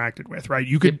ever interacted with, right?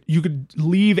 You could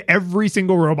leave every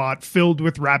single robot filled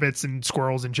with rabbits and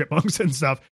squirrels and chipmunks and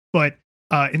stuff. But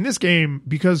in this game,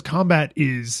 because combat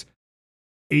is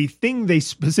a thing they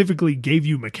specifically gave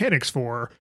you mechanics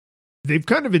for, they've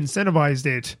kind of incentivized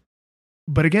it,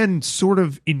 but again, sort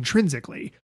of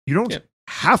intrinsically. You don't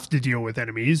have to deal with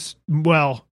enemies.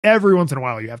 Well, every once in a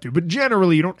while you have to, but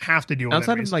generally you don't have to deal with enemies.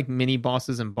 Outside of like mini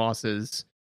bosses and bosses,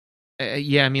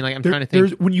 yeah, I mean, like I'm trying to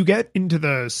think. When you get into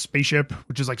the spaceship,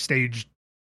 which is like stage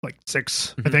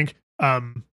 6, I think,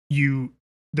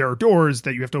 there are doors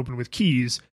that you have to open with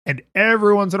keys, and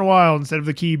every once in a while, instead of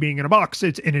the key being in a box,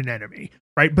 it's in an enemy,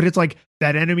 right? But it's like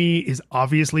that enemy is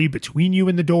obviously between you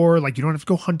and the door. Like you don't have to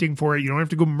go hunting for it. You don't have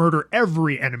to go murder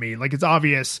every enemy. Like it's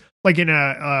obvious. Like in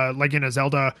a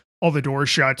Zelda, all the doors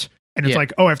shut, and it's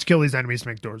like, oh, I have to kill these enemies to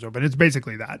make doors open. It's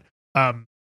basically that.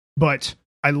 But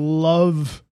I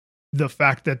love the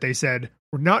fact that they said,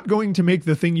 we're not going to make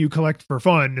the thing you collect for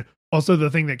fun also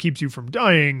the thing that keeps you from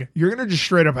dying. You're going to just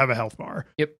straight up have a health bar.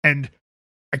 Yep. And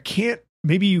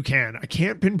maybe you can. I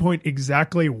can't pinpoint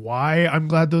exactly why I'm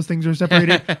glad those things are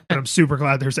separated, but I'm super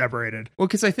glad they're separated. Well,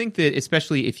 because I think that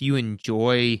especially if you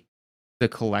enjoy the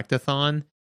collectathon,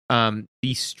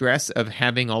 the stress of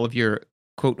having all of your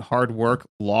quote hard work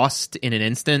lost in an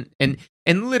instant, and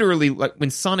literally like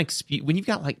when when you've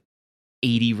got like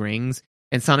 80 rings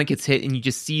and Sonic gets hit and you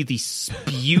just see the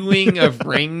spewing of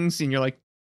rings and you're like,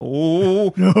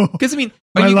 oh no, because I mean,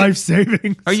 my life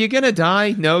savings. Are you gonna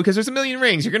die? No, because there's a million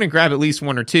rings. You're gonna grab at least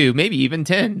 1 or 2, maybe even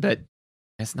 10, but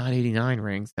that's not 89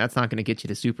 rings. That's not gonna get you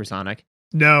to Supersonic.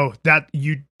 No, that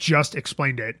you just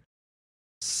explained it.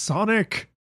 Sonic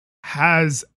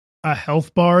has a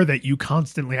health bar that you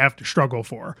constantly have to struggle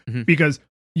for because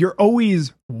you're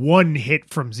always 1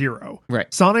 hit from 0.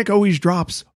 Right. Sonic always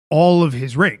drops all of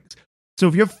his rings. So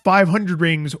if you have 500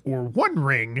 rings or 1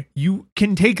 ring, you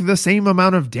can take the same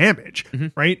amount of damage,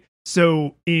 right?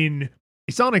 So in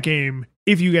a Sonic game,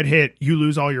 if you get hit, you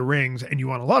lose all your rings and you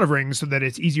want a lot of rings so that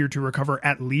it's easier to recover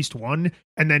at least 1.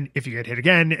 And then if you get hit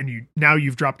again and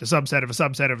you've dropped a subset of a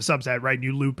subset of a subset, right? And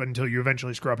you loop until you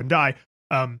eventually screw up and die.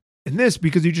 In this,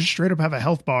 because you just straight up have a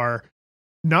health bar,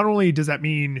 not only does that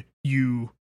mean you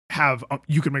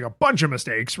can make a bunch of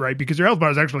mistakes, right? Because your health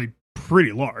bar is actually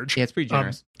pretty large. Yeah, it's pretty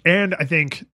generous. And I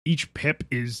think each pip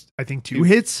is, 2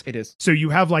 hits. It is. So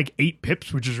you have like 8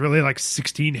 pips, which is really like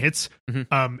 16 hits.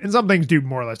 And some things do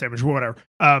more or less damage, whatever.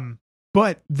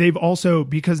 But they've also,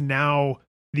 because now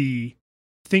the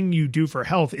thing you do for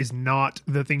health is not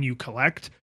the thing you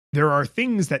collect, there are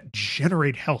things that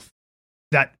generate health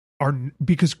that are,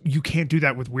 because you can't do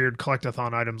that with weird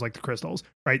collectathon items like the crystals,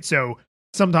 right? So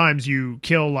sometimes you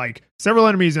kill like several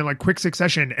enemies in like quick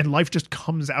succession and life just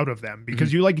comes out of them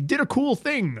because you like did a cool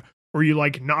thing, or you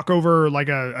like knock over like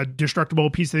a destructible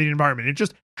piece of the environment. It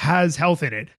just has health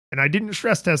in it. And I didn't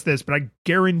stress test this, but I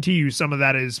guarantee you some of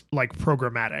that is like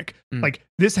programmatic. Like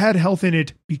this had health in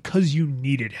it because you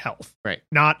needed health. Right.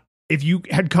 Not if you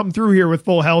had come through here with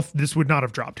full health, this would not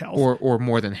have dropped health. Or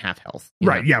more than half health.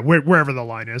 Right. know? Yeah. Wherever the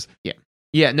line is. Yeah.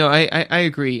 Yeah. No, I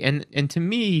agree. And to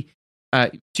me,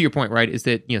 to your point, right, is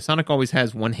that, Sonic always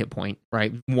has 1 hit point,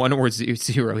 right? 1 or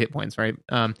 0 hit points, right?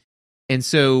 And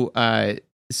so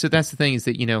that's the thing is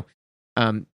that,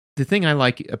 the thing I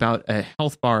like about a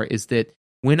health bar is that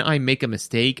when I make a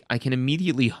mistake, I can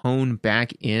immediately hone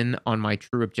back in on my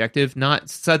true objective. Not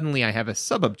suddenly I have a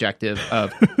sub-objective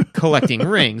of collecting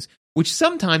rings, which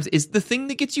sometimes is the thing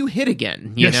that gets you hit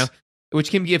again, you know,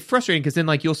 which can get frustrating because then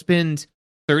like you'll spend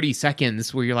 30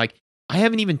 seconds where you're like, I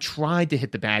haven't even tried to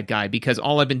hit the bad guy because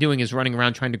all I've been doing is running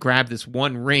around trying to grab this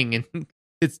one ring and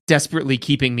it's desperately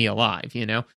keeping me alive,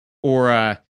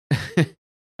 or,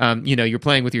 you're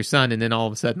playing with your son and then all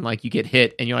of a sudden like you get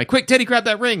hit and you're like, quick, Teddy, grab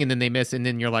that ring. And then they miss. And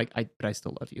then you're like, but I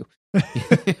still love you.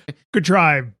 Good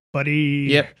try, buddy.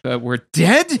 Yep. We're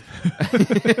dead.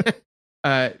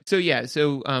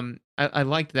 So I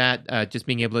liked that, just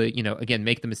being able to, again,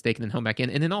 make the mistake and then home back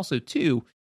in. And then also too,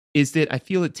 is that I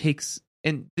feel it takes,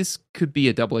 and this could be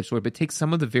a double-edged sword, but takes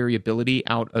some of the variability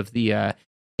out of the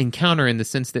encounter in the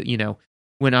sense that,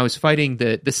 when I was fighting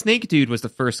the snake dude was the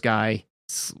first guy,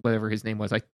 whatever his name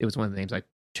was, it was one of the names I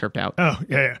chirped out. Oh,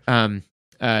 yeah.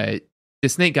 The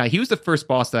snake guy, he was the first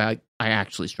boss that I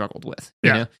actually struggled with,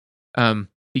 you know?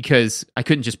 Because I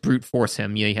couldn't just brute force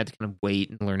him. You had to kind of wait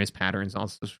and learn his patterns and all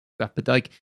this stuff. But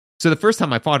so the first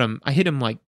time I fought him, I hit him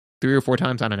like 3 or 4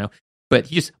 times, I don't know. But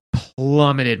he just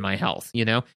plummeted my health,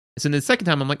 So the second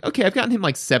time I'm like, okay, I've gotten him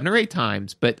like 7 or 8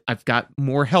 times, but I've got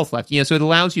more health left. So it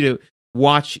allows you to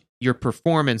watch your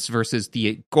performance versus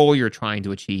the goal you're trying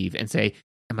to achieve and say,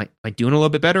 am I doing a little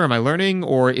bit better? Am I learning?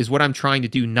 Or is what I'm trying to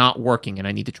do not working and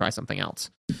I need to try something else?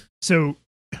 So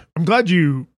I'm glad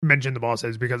you mentioned the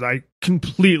bosses because I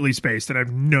completely spaced and I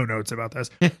have no notes about this.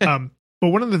 But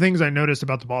one of the things I noticed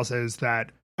about the bosses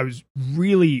that I was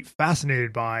really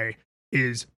fascinated by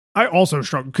is I also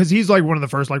struggled because he's like one of the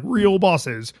first like real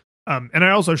bosses. And I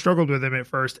also struggled with him at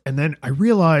first. And then I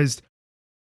realized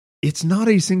it's not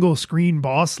a single screen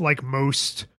boss like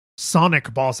most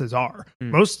Sonic bosses are.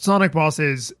 Most Sonic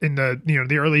bosses in the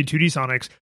the early 2D Sonics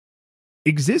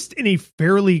exist in a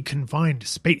fairly confined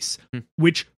space,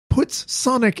 which puts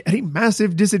Sonic at a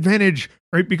massive disadvantage,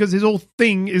 right? Because his whole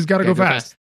thing is gotta go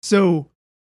fast. So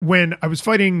when I was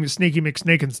fighting Snakey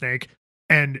McSnake and Snake,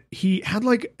 and he had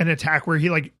like an attack where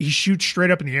he shoots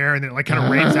straight up in the air and then like kind of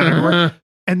rains down everywhere.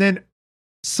 And then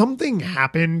something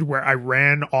happened where I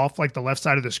ran off like the left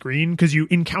side of the screen because you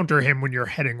encounter him when you're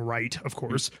heading right, of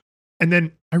course. And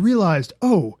then I realized,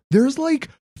 there's like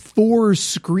 4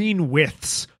 screen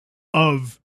widths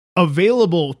of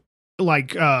available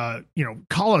like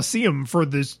Coliseum for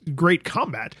this great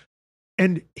combat.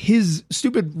 And his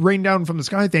stupid rain down from the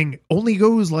sky thing only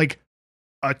goes like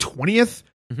a 20th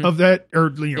of that, or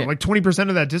like 20%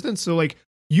 of that distance. So like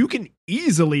you can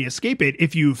easily escape it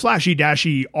if you flashy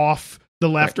dashy off the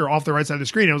left or off the right side of the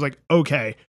screen. I was like,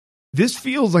 okay, this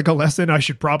feels like a lesson I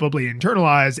should probably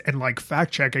internalize and like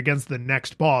fact check against the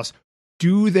next boss.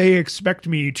 Do they expect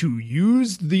me to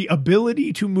use the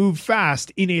ability to move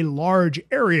fast in a large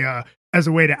area as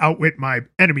a way to outwit my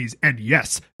enemies? And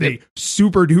yes, they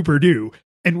super duper do.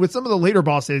 And with some of the later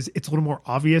bosses, it's a little more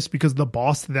obvious because the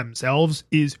boss themselves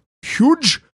is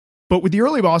huge. But with the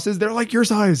early bosses, they're like your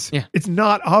size. Yeah. It's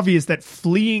not obvious that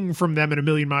fleeing from them at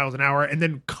 1,000,000 miles an hour and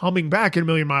then coming back at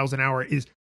 1,000,000 miles an hour is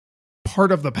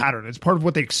part of the pattern. It's part of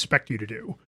what they expect you to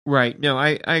do. Right. No,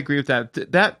 I agree with that.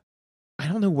 That I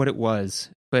don't know what it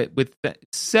was, but with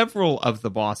several of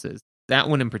the bosses, that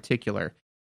one in particular,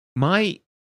 the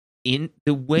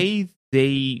way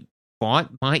they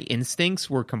fought, my instincts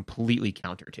were completely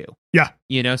counter to. Yeah.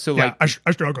 So like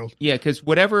I struggled. Yeah, because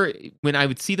when I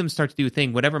would see them start to do a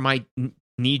thing, whatever my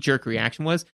knee-jerk reaction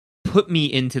was, put me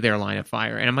into their line of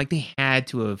fire. And I'm like, they had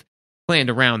to have planned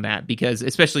around that because,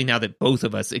 especially now that both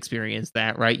of us experienced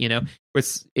that, right?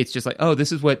 It's just like, oh,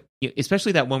 this is what,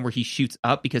 especially that one where he shoots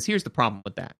up, because here's the problem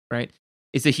with that, right?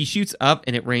 Is that he shoots up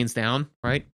and it rains down,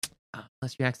 right?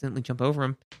 Unless you accidentally jump over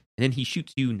him. And then he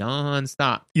shoots you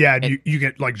nonstop. Yeah, and you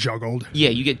get like juggled. Yeah,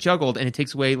 you get juggled and it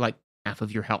takes away like half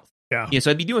of your health. Yeah. So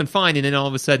I'd be doing fine, and then all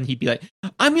of a sudden he'd be like,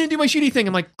 I'm going to do my shooty thing.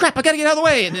 I'm like, crap, I got to get out of the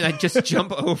way. And then I'd just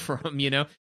jump over him, It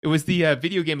was the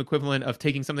video game equivalent of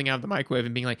taking something out of the microwave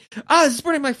and being like, this is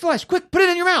burning my flesh. Quick, put it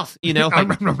in your mouth.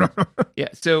 Yeah.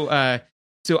 So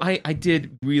I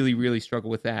did really, really struggle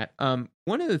with that.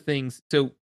 One of the things,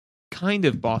 so kind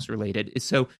of boss related, is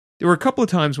so there were a couple of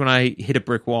times when I hit a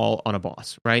brick wall on a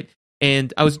boss, right?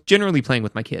 And I was generally playing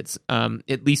with my kids,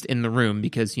 at least in the room,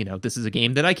 because, this is a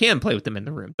game that I can play with them in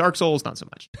the room. Dark Souls, not so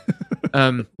much.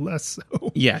 Less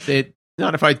so. Yeah,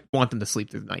 not if I want them to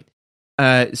sleep through the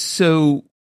night. So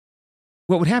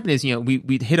what would happen is,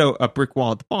 we'd hit a brick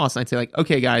wall at the boss, and I'd say, like,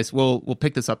 okay, guys, we'll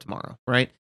pick this up tomorrow,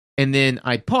 right? And then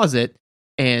I'd pause it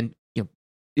and,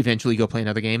 eventually go play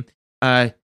another game.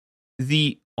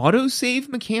 The autosave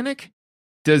mechanic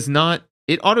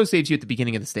it autosaves you at the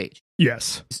beginning of the stage.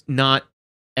 Yes. It's not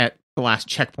at the last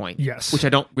checkpoint. Yes. Which I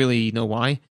don't really know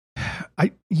why.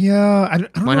 I don't Why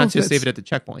know not just save it at the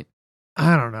checkpoint?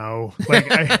 I don't know.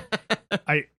 Like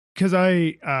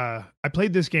I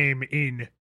played this game in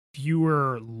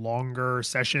fewer longer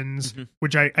sessions,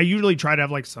 which I usually try to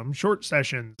have like some short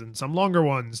sessions and some longer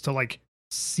ones to like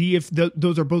see if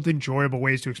those are both enjoyable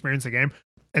ways to experience the game.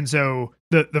 And so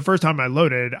the first time I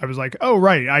loaded, I was like, oh,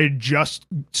 right, I just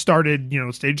started,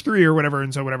 stage 3 or whatever.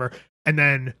 And so whatever. And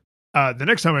then the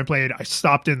next time I played, I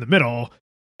stopped in the middle.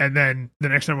 And then the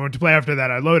next time I went to play after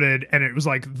that, I loaded and it was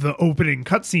like the opening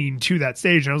cutscene to that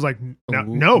stage. And I was like,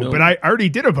 no, but I already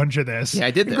did a bunch of this. Yeah,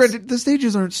 I did this. Granted, the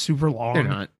stages aren't super long. They're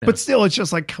not. No. But still, it's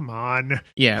just like, come on.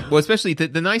 Yeah. Well, especially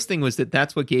the nice thing was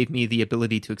that's what gave me the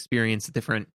ability to experience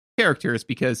different characters,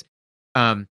 because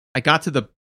I got to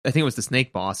I think it was the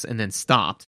snake boss, and then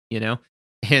stopped, and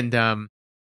then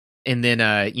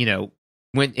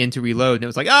went into reload, and it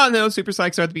was like, oh no, super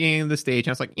psychs are at the beginning of the stage.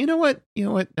 And I was like, you know what,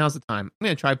 now's the time. I'm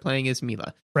gonna try playing as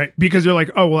Mila, right? Because you're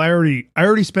like, oh well, I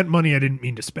already spent money I didn't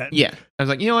mean to spend. Yeah, I was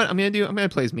like, you know what, I'm gonna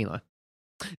play as Mila.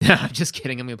 I'm just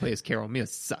kidding. I'm gonna play as Carol. Mila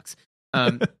sucks.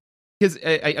 Because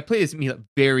I played as Mila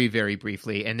very, very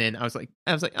briefly, and then I was like,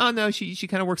 oh no, she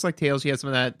kind of works like Tails. She has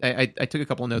some of that. I took a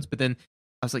couple of notes, but then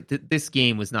I was like, this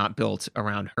game was not built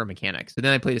around her mechanics. So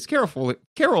then I played as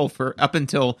Carol for up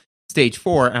until stage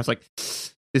 4, and I was like,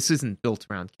 this isn't built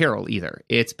around Carol either.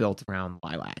 It's built around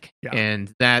Lilac,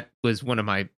 and that was one of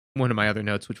my other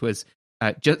notes, which was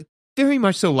just very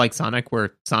much so like Sonic,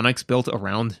 where Sonic's built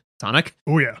around Sonic.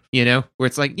 Oh yeah. Where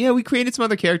it's like, yeah, we created some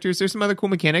other characters, there's some other cool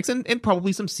mechanics, and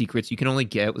probably some secrets you can only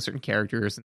get with certain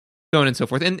characters, and so on and so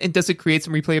forth. And does it create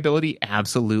some replayability?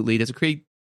 Absolutely. Does it create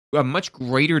a much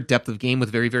greater depth of game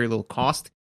with very, very little cost?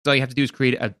 So all you have to do is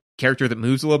create a character that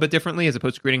moves a little bit differently, as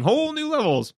opposed to creating whole new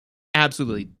levels.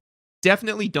 Absolutely.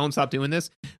 Definitely don't stop doing this.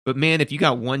 But man, if you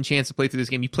got one chance to play through this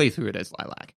game, you play through it as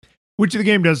Lilac. Which the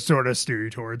game does sort of steer you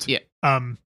towards. Yeah.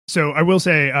 So I will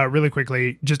say really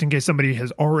quickly, just in case somebody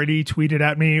has already tweeted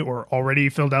at me or already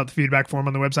filled out the feedback form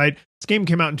on the website, this game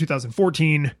came out in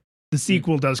 2014. The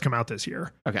sequel does come out this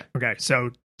year. Okay.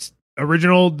 So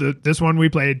original, this one we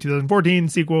played 2014.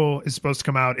 Sequel is supposed to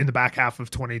come out in the back half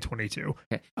of 2022.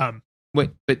 Okay. Wait,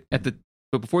 but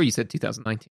before you said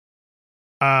 2019.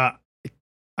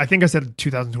 I think I said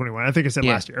 2021. I think I said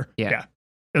last year. Yeah.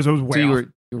 That was way so off.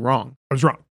 You're wrong. I was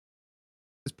wrong.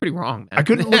 It's pretty wrong, man. I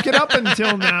couldn't look it up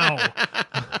until now.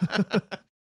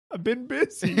 I've been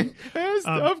busy. There's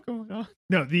stuff going on.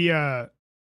 No, the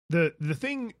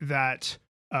thing that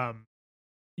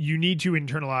you need to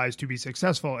internalize to be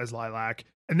successful as Lilac,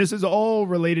 and this is all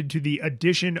related to the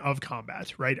addition of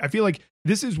combat, right? I feel like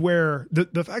this is where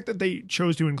the fact that they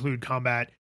chose to include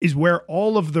combat is where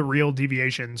all of the real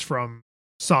deviations from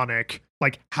Sonic,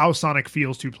 like how Sonic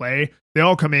feels to play, they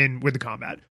all come in with the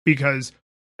combat. Because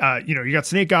you got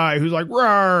Snake Eye who's like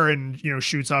roar and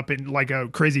shoots up in like a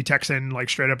crazy Texan, like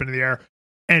straight up into the air.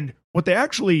 And what they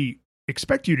actually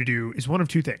expect you to do is one of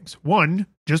two things. One,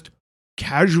 just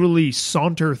casually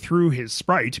saunter through his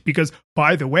sprite, because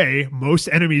by the way, most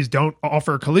enemies don't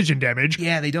offer collision damage.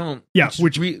 Yeah, they don't. Yeah,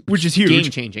 which is huge.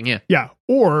 Game changing, yeah. Yeah.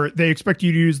 Or they expect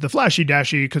you to use the flashy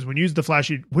dashy, because when you use the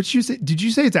flashy, did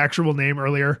you say its actual name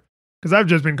earlier? Because I've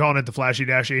just been calling it the flashy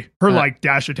dashy. Her like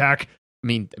dash attack. I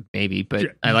mean, maybe,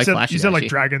 but I like flashy. You said like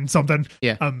dragon something.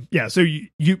 Yeah. Yeah. So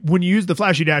you when you use the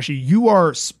flashy dashy, you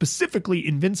are specifically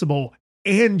invincible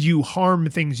and you harm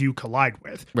things you collide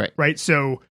with. Right. Right.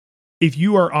 So if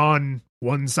you are on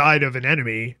one side of an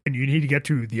enemy and you need to get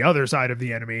to the other side of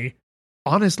the enemy,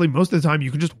 honestly, most of the time you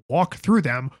can just walk through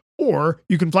them, or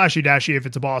you can flashy dashy if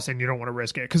it's a boss and you don't want to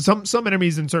risk it. Because some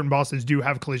enemies and certain bosses do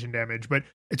have collision damage, but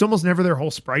it's almost never their whole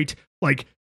sprite. Like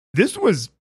this was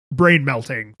brain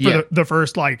melting for the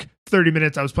first like 30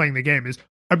 minutes I was playing the game. Is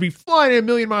I'd be flying a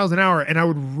million miles an hour and I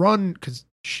would run, because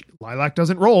Lilac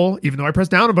doesn't roll, even though I press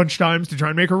down a bunch of times to try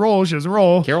and make her roll. She doesn't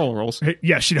roll. Carol rolls.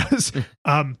 Yeah, she does.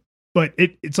 But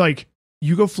it's like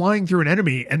you go flying through an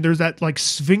enemy and there's that like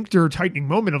sphincter tightening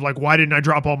moment of like, why didn't I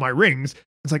drop all my rings?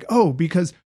 It's like, oh,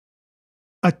 because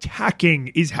attacking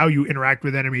is how you interact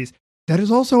with enemies. That is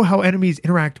also how enemies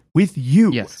interact with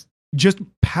you. Yes. just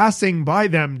passing by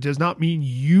them does not mean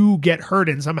you get hurt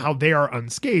and somehow they are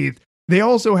unscathed. They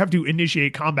also have to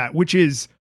initiate combat, which is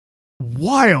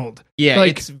wild. Yeah,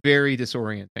 like, it's very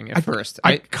disorienting at first.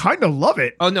 I kind of love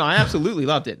it. Oh no, I absolutely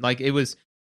loved it. Like it was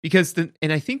because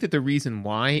and I think that the reason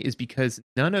why is because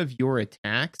none of your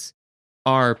attacks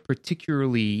are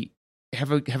particularly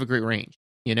have a great range,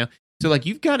 you know? So like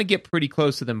you've got to get pretty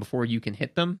close to them before you can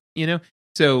hit them, you know?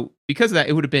 So because of that,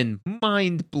 it would have been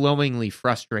mind-blowingly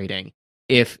frustrating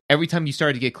if every time you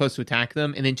started to get close to attack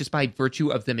them, and then just by virtue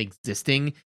of them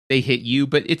existing, they hit you.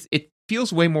 But it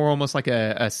feels way more almost like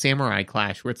a samurai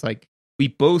clash, where it's like we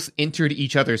both entered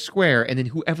each other's square, and then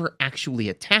whoever actually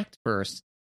attacked first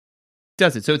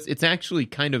does it. So it's actually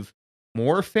kind of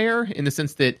more fair in the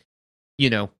sense that, you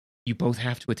know, you both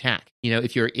have to attack. You know,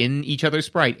 if you're in each other's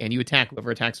sprite and you attack,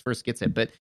 whoever attacks first gets it.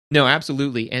 But no,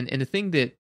 absolutely. And the thing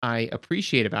that I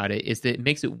appreciate about it is that it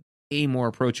makes it way more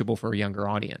approachable for a younger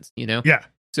audience, you know? Yeah.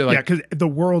 So like, yeah, because the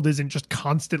world isn't just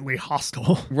constantly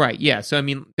hostile. Right, yeah. So I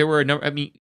mean, there were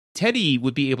Teddy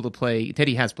would be able to play,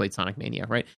 Teddy has played Sonic Mania,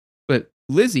 right? But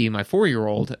Lizzie, my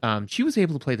 4-year-old, she was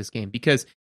able to play this game because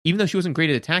even though she wasn't great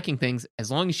at attacking things,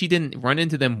 as long as she didn't run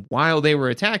into them while they were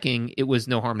attacking, it was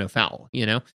no harm, no foul, you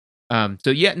know? So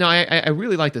yeah, no, I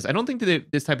really like this. I don't think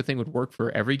that this type of thing would work for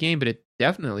every game, but it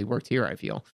definitely worked here, I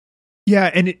feel.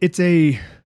 Yeah, and it's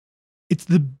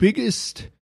the biggest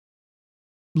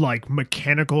like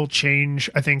mechanical change,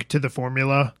 I think, to the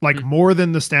formula. Like more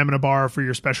than the stamina bar for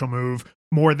your special move,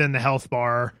 more than the health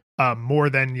bar, more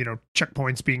than, you know,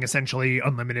 checkpoints being essentially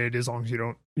unlimited as long as you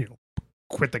don't, you know,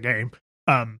 quit the game.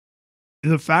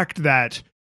 The fact that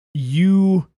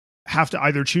you have to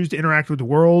either choose to interact with the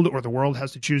world or the world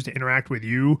has to choose to interact with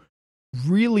you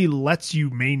really lets you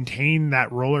maintain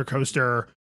that roller coaster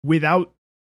without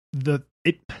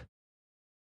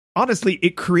honestly,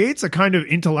 it creates a kind of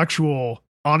intellectual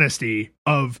honesty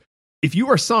of, if you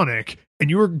are Sonic and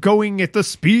you are going at the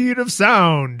speed of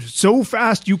sound so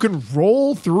fast you can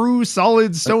roll through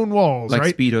solid stone walls, like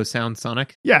right? Speedo Sound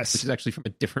Sonic? Yes. Which is actually from a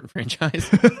different franchise.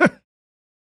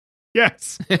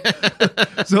 Yes.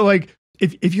 So like,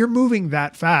 if you're moving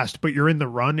that fast, but you're in the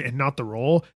run and not the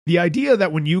roll, the idea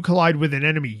that when you collide with an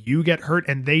enemy, you get hurt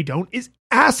and they don't is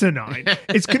asinine.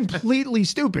 It's completely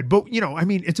stupid. But, you know, I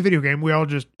mean, it's a video game. We all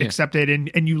just accept it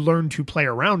and you learn to play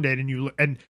around it,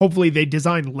 and hopefully they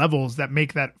design levels that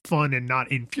make that fun and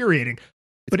not infuriating.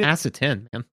 But it's ASA 10,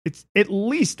 man. It's at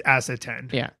least ASA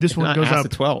 10. Yeah. This one goes ASA up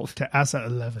 12 to ASA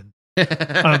 11.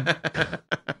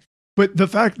 But the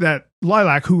fact that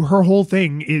Lilac, who her whole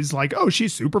thing is like, oh,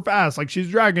 she's super fast, like she's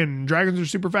a dragon, dragons are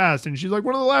super fast, and she's like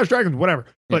one of the last dragons, whatever.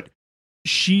 Yeah. But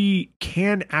she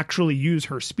can actually use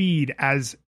her speed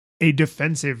as a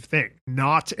defensive thing,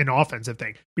 not an offensive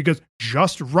thing, because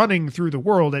just running through the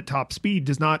world at top speed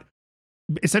does not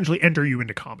essentially enter you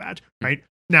into combat, right?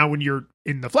 Now, when you're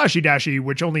in the Flashy Dashy,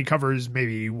 which only covers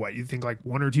maybe, what, you think like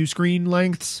 1 or 2 screen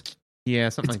lengths? Yeah,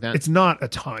 something like that. It's not a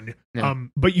ton. No.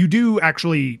 But you do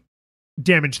actually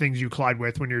damage things you collide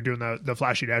with when you're doing the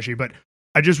Flashy Dashy. But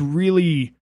I just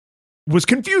really was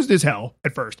confused as hell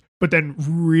at first, but then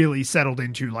really settled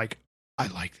into like, I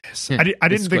like this. I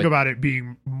didn't think about it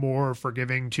being more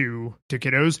forgiving to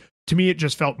kiddos. To me, it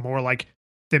just felt more like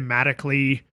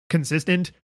thematically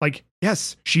consistent. Like,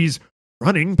 yes, she's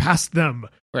running past them.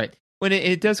 Right. When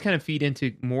it does kind of feed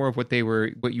into more of what you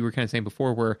were kind of saying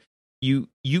before, where you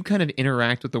kind of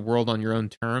interact with the world on your own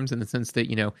terms, in the sense that,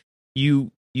 you know,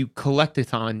 you collect a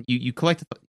ton, you collect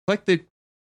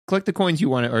the coins you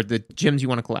want to, or the gems you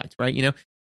want to collect, right? You know,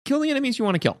 kill the enemies you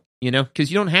want to kill, you know, because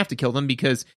you don't have to kill them,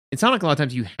 because in Sonic a lot of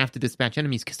times you have to dispatch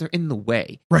enemies because they're in the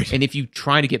way. Right. And if you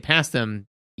try to get past them,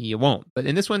 you won't. But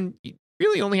in this one, you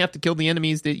really only have to kill the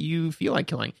enemies that you feel like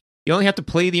killing. You only have to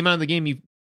play the amount of the game you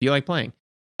feel like playing.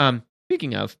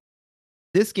 Speaking of,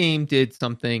 this game did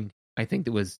something I think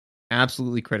that was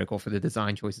absolutely critical for the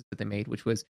design choices that they made, which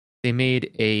was they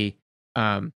made a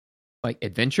like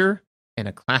adventure and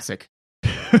a classic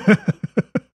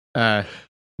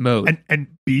mode. And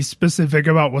be specific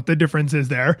about what the difference is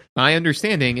there. My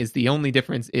understanding is the only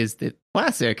difference is that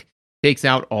classic takes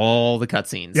out all the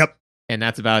cutscenes. Yep. And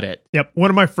that's about it. Yep. One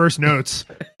of my first notes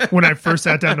when I first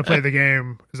sat down to play the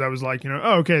game, because I was like, you know,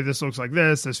 oh, okay, this looks like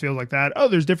this feels like that. Oh,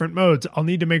 there's different modes. I'll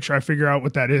need to make sure I figure out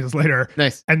what that is later.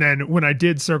 Nice. And then when I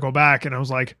did circle back, and I was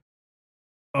like,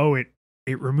 oh, it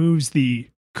removes the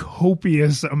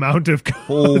copious amount of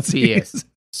copious.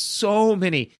 So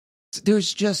many.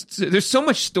 There's so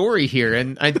much story here,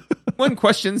 and one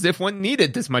questions if one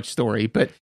needed this much story.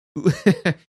 But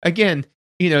again,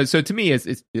 so to me,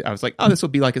 I was like, oh, this will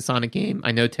be like a Sonic game.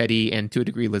 I know Teddy and to a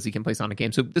degree Lizzie can play Sonic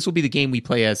games, so this will be the game we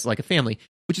play as like a family,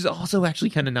 which is also actually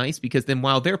kind of nice because then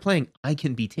while they're playing, I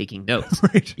can be taking notes,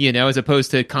 Right. as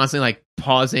opposed to constantly like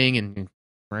pausing and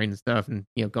writing stuff and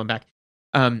going back.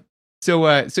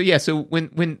 So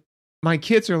when my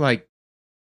kids are like,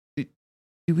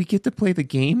 do we get to play the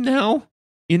game now?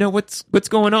 What's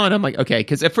going on? I'm like, okay,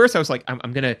 because at first I was like,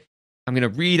 I'm gonna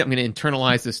read, I'm gonna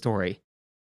internalize this story.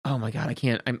 Oh my god, I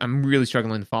can't. I'm really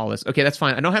struggling to follow this. Okay, that's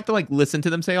fine. I don't have to like listen to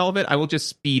them say all of it. I will just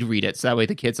speed read it, so that way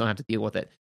the kids don't have to deal with it.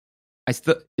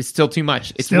 It's still too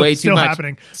much. It's way too much.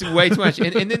 Happening. It's way too much.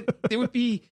 And then there would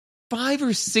be 5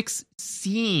 or 6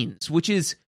 scenes, which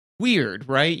is weird,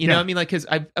 right? I mean, like, because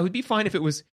I would be fine if it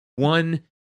was one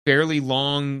fairly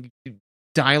long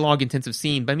dialogue intensive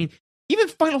scene, but I mean, even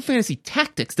Final Fantasy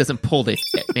Tactics doesn't pull this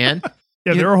shit, man.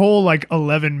 Yeah, there are whole like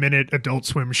 11-minute Adult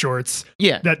Swim shorts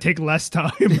that take less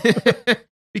time.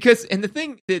 Because, and the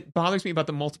thing that bothers me about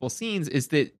the multiple scenes is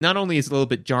that not only is it a little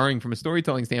bit jarring from a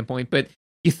storytelling standpoint, but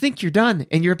you think you're done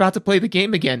and you're about to play the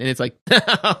game again, and it's like,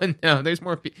 oh, no, there's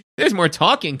more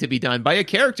talking to be done by a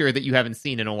character that you haven't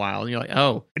seen in a while, and you're like,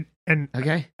 oh, and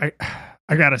okay.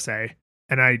 I gotta say,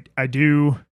 and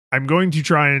I'm going to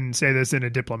try and say this in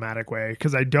a diplomatic way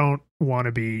because I don't want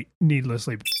to be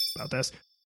needlessly about this.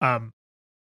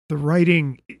 The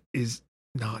writing is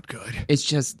not good.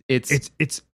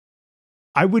 The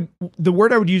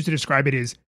word I would use to describe it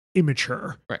is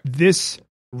immature. Right. This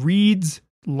reads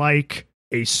like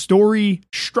a story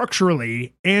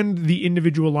structurally and the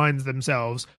individual lines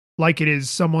themselves like it is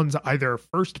someone's either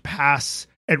first pass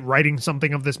at writing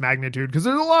something of this magnitude, because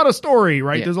there's a lot of story,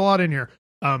 right? Yeah. There's a lot in here.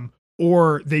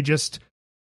 Or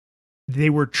they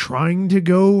were trying to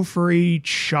go for a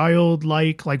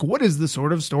childlike, like, what is the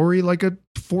sort of story like a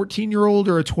 14-year-old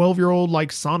or a 12-year-old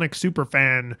like Sonic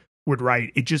superfan would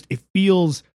write? It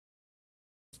feels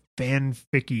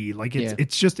fanficky, like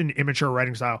it's just an immature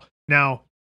writing style. Now,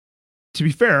 to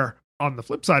be fair, on the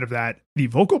flip side of that, the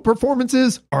vocal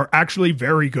performances are actually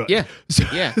very good. Yeah.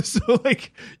 So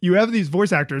like you have these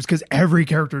voice actors, because every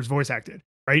character is voice acted,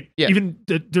 right? Yeah. Even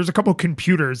there's a couple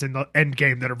computers in the end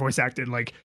game that are voice acted.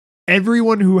 Like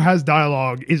everyone who has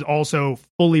dialogue is also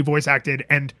fully voice acted,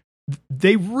 and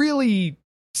they really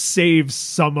save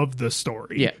some of the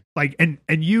story. Yeah. Like, and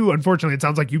you, unfortunately, it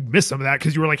sounds like you missed some of that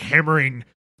because you were like hammering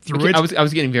through it. I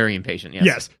was getting very impatient.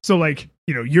 Yes. So like,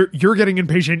 you're getting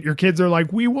impatient. Your kids are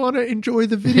like, we want to enjoy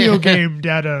the video game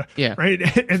data. Yeah. Right.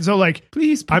 And so like,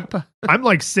 please, Papa. I'm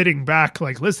like sitting back,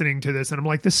 like listening to this, and I'm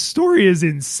like, this story is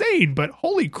insane, but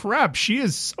holy crap, she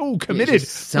is so committed. She's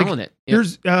selling it. Yep.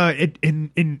 There's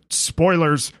in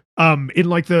spoilers, in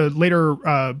like the later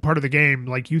part of the game,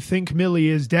 like you think Millie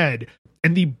is dead,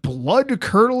 and the blood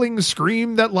curdling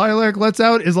scream that Lilac lets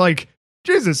out is like,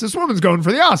 Jesus, this woman's going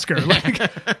for the Oscar. Like,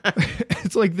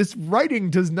 it's like this writing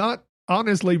does not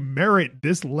honestly merit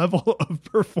this level of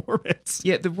performance.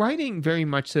 Yeah, the writing very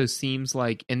much so seems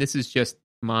like, and this is just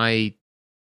my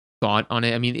thought on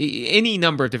it. I mean, any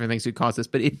number of different things could cause this,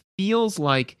 but it feels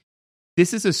like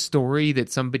this is a story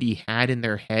that somebody had in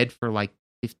their head for like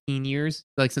 15 years.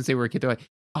 Like since they were a kid, they're like,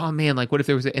 oh man, like what if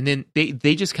there was and then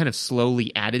they just kind of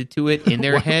slowly added to it in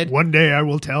their head. One day I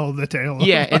will tell the tale.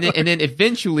 Yeah, and then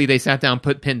eventually they sat down,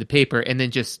 put pen to paper, and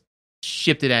then just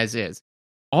shipped it as is.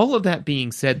 All of that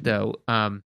being said, though,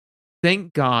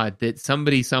 thank God that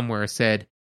somebody somewhere said,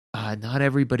 not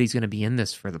everybody's going to be in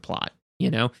this for the plot,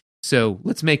 So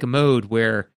let's make a mode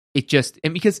where it just,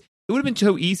 and because it would have been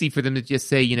so easy for them to just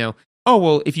say, oh,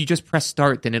 well, if you just press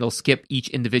start, then it'll skip each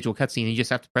individual cutscene. You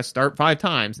just have to press start 5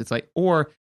 times. It's like, or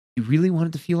you really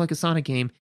wanted to feel like a Sonic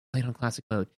game, play it on classic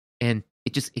mode. And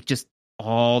it just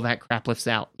all that crap lifts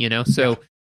out, So,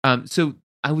 so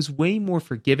I was way more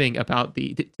forgiving about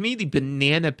to me, the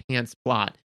Banana Pants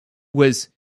plot was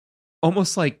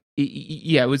almost like,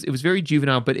 it was very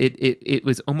juvenile, but it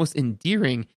was almost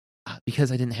endearing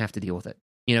because I didn't have to deal with it.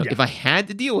 If I had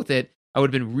to deal with it, I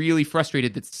would have been really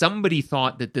frustrated that somebody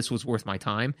thought that this was worth my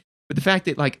time. But the fact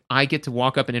that like I get to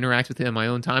walk up and interact with it in my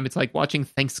own time, it's like watching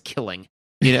Thanksgiving.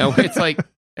 It's like,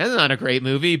 that's not a great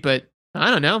movie, but I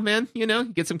don't know, man.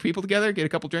 Get some people together, get a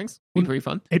couple drinks, be pretty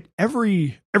fun.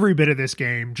 Every bit of this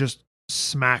game just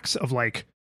smacks of like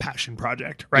passion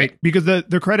project, right? Yeah. Because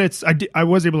the credits, I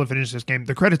was able to finish this game.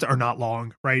 The credits are not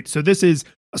long, right? So this is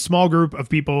a small group of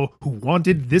people who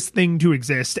wanted this thing to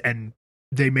exist, and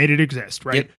they made it exist,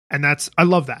 right? Yep. And I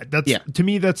love that. To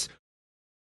me, that's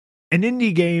an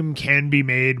indie game can be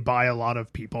made by a lot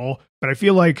of people, but I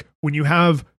feel like when you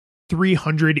have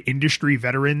 300 industry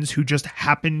veterans who just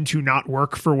happen to not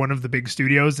work for one of the big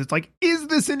studios. It's like, is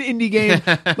this an indie game?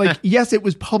 Like, yes, it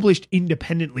was published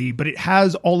independently, but it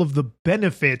has all of the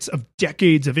benefits of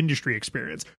decades of industry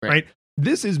experience, right?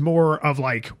 This is more of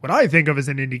like what I think of as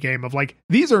an indie game of like,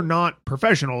 these are not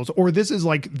professionals, or this is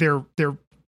like their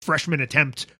freshman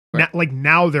attempt. Right. Like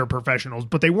now they're professionals,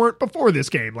 but they weren't before this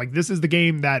game. Like this is the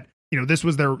game that, you know, this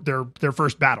was their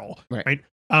first battle, right?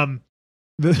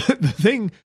 The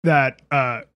thing that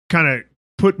kind of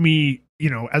put me, you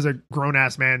know, as a grown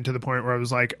ass man to the point where I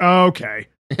was like, oh, okay,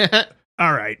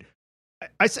 all right.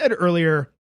 I said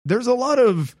earlier, there's a lot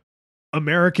of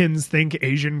Americans think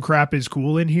Asian crap is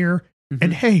cool in here.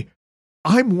 And hey,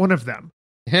 I'm one of them.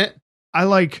 I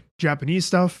like Japanese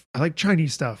stuff. I like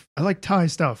Chinese stuff. I like Thai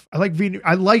stuff. I like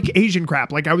Asian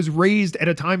crap. Like I was raised at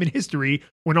a time in history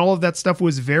when all of that stuff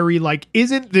was very like,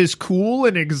 isn't this cool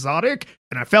and exotic?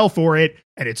 And I fell for it,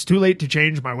 and it's too late to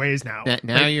change my ways now.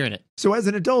 Now you're in it. So as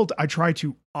an adult, I try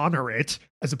to honor it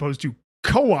as opposed to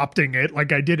co-opting it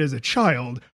like I did as a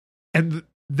child. And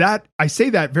that I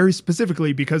say that very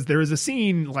specifically because there is a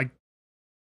scene like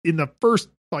in the first,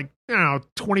 like, you know,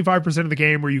 25% of the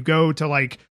game where you go to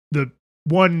like the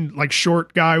one like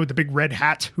short guy with the big red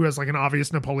hat who has like an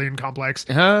obvious Napoleon complex.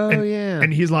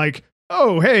 And he's like,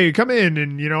 oh, hey, come in.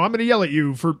 And, you know, I'm going to yell at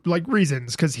you for like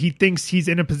reasons because he thinks he's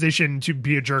in a position to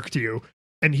be a jerk to you.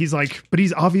 And he's like, but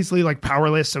he's obviously like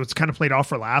powerless. So it's kind of played off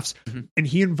for laughs. And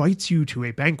he invites you to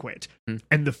a banquet.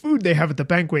 And the food they have at the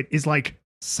banquet is like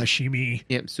sashimi.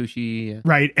 Yep, sushi. Yeah.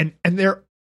 Right. And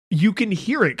you can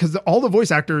hear it because all the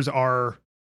voice actors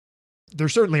they're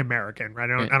certainly American, right?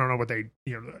 I don't know what they,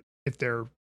 you know, if their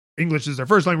English is their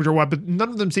first language or what, but none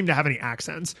of them seem to have any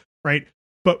accents, right?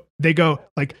 But they go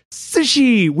like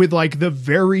sushi with like the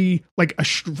very, like a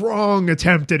strong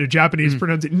attempt at a Japanese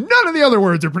pronunciation. None of the other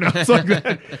words are pronounced like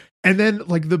that. And then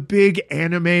like the big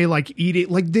anime, like eating,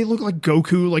 like they look like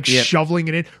Goku, like shoveling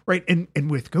it in, right?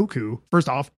 And with Goku, first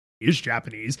off, he is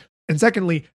Japanese. And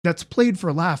secondly, that's played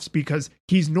for laughs because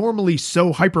he's normally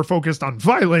so hyper-focused on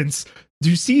violence.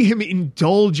 To see him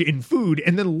indulge in food,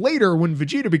 and then later when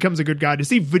Vegeta becomes a good guy, to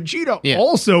see Vegeta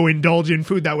also indulge in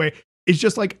food that way, it's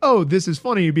just like, oh, this is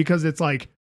funny because it's like,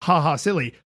 haha,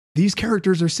 silly. These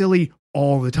characters are silly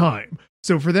all the time.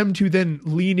 So for them to then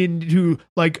lean into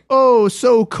like, oh,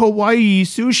 so kawaii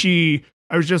sushi,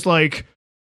 I was just like,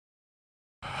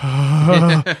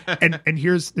 and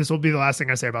this will be the last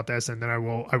thing I say about this, and then I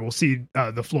will cede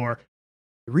the floor.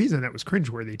 The reason that was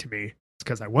cringeworthy to me is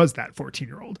because I was that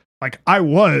 14-year-old. Like I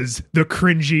was the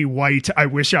cringy white, I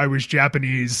wish I was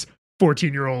Japanese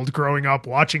 14-year-old growing up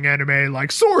watching anime,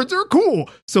 like swords are cool.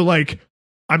 So like,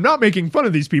 I'm not making fun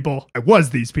of these people. I was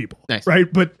these people, nice. Right?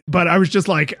 But I was just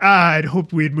like, I'd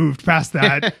hoped we had moved past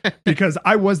that because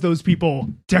I was those people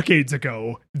decades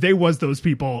ago. They was those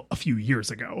people a few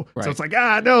years ago. Right. So it's like,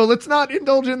 no, let's not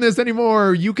indulge in this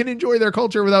anymore. You can enjoy their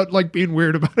culture without like being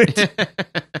weird about it.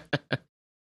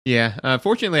 Yeah.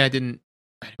 Fortunately, I didn't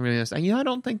really. I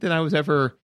don't think that I was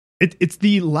ever. It's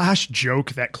the last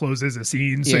joke that closes a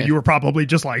scene, so you were probably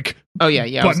just like, oh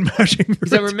yeah, button mashing.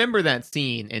 Because I remember that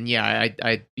scene, and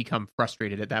I'd become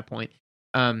frustrated at that point.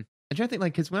 I'm trying to think,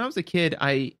 like, because when I was a kid,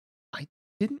 I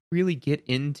didn't really get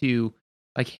into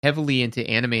like heavily into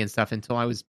anime and stuff until I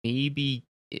was maybe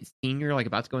senior, like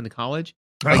about to go into college.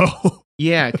 Like,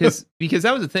 yeah, because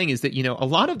that was the thing is that, you know, a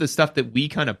lot of the stuff that we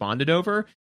kind of bonded over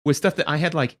was stuff that I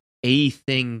had like a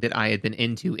thing that I had been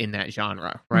into in that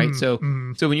genre, right? So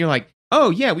when you're like, oh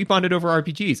yeah, we bonded over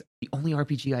RPGs. The only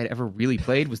RPG I'd ever really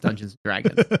played was Dungeons and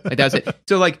Dragons. Like, that's it.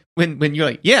 So like when you're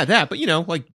like, yeah, that, but you know,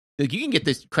 like you can get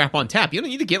this crap on tap. You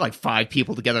don't need to get like 5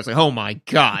 people together. It's like, oh my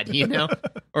God, you know?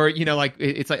 Or, you know, like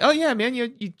it's like, oh yeah, man, you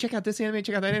check out this anime,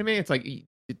 check out that anime. It's like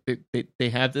they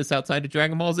have this outside of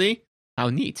Dragon Ball Z. How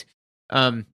neat.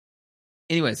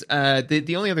 Anyways,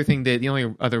 the only other thing the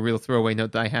only other real throwaway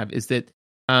note that I have is that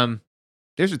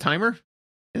there's a timer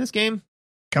in this game.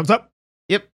 Counts up.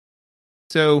 Yep.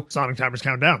 So Sonic timers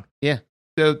count down. Yeah.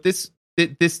 So this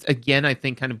again, I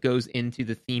think, kind of goes into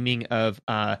the theming of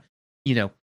you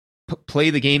know, play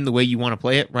the game the way you want to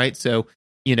play it, right? So,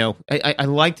 you know, I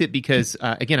liked it because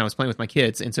again, I was playing with my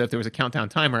kids, and so if there was a countdown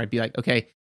timer, I'd be like, okay,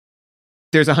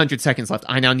 there's 100 seconds left.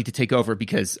 I now need to take over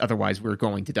because otherwise we're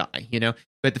going to die, you know?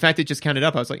 But the fact it just counted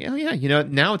up, I was like, oh yeah, you know,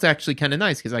 now it's actually kind of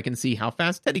nice because I can see how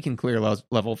fast Teddy can clear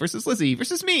level versus Lizzie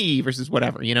versus me versus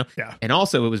whatever, you know? Yeah. And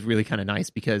also it was really kind of nice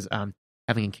because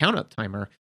having a count up timer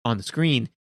on the screen,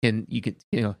 and you could,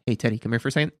 you know, hey Teddy, come here for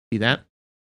a second. See that?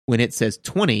 When it says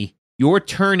 20, your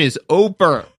turn is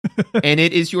over and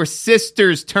it is your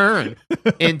sister's turn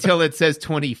until it says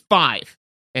 25.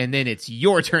 And then it's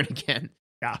your turn again.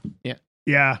 Yeah. Yeah.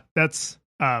 Yeah, that's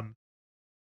I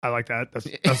like that.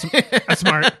 That's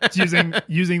smart. It's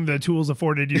using the tools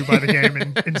afforded you by the game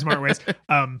in smart ways.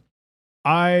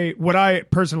 What I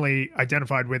personally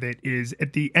identified with it is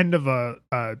at the end of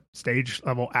a stage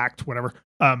level act, whatever,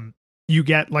 you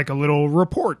get like a little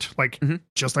report, like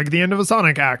just like the end of a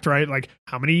Sonic act, right? Like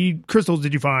how many crystals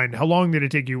did you find? How long did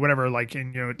it take you? Whatever, like,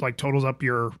 and it like totals up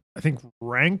your, I think,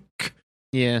 rank.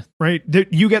 Yeah. Right.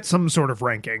 You get some sort of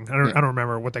ranking. I don't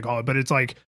remember what they call it, but it's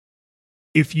like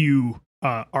if you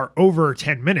are over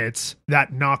 10 minutes,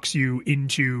 that knocks you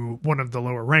into one of the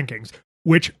lower rankings,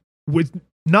 which was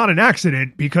not an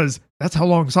accident because that's how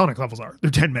long Sonic levels are. They're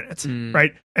 10 minutes,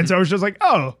 right? And so I was just like,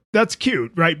 oh, that's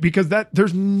cute, right? Because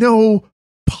there's no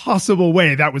possible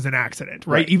way that was an accident,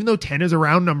 right? Even though 10 is a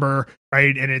round number,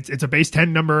 right? And it's a base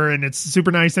 10 number and it's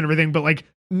super nice and everything, but like,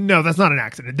 no, that's not an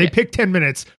accident. They picked 10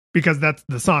 minutes because that's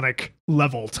the Sonic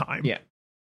level time. Yeah.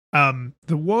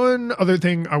 The one other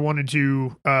thing I wanted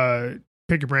to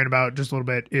pick your brain about just a little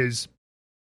bit is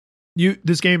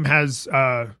this game has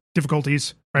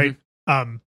difficulties, right?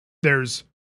 There's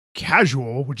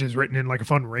casual, which is written in like a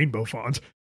fun rainbow font,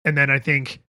 and then I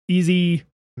think easy,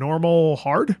 normal,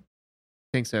 hard. I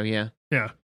think so, yeah. Yeah.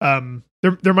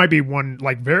 There might be one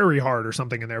like very hard or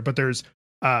something in there, but there's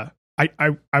I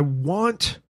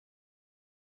want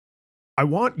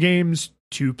games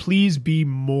to please be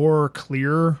more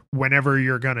clear whenever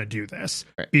you're gonna do this,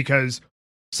 because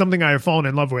something I have fallen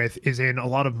in love with is in a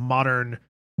lot of modern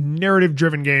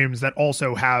narrative-driven games that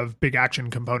also have big action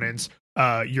components.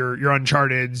 Your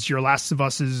Uncharted's, your Last of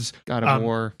Us's, God of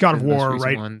War,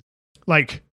 right? One.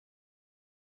 Like,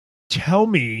 tell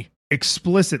me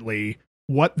explicitly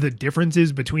what the difference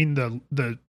is between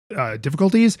the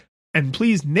difficulties, and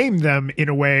please name them in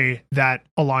a way that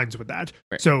aligns with that.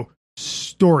 So,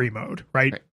 story mode,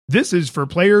 right? This is for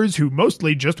players who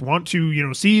mostly just want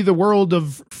to, see the world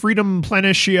of Freedom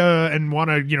Planitia and want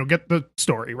to, get the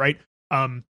story, right?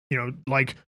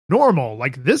 Like normal,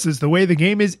 like this is the way the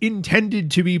game is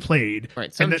intended to be played.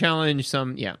 Right. Some challenge,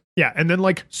 some, yeah. Yeah. And then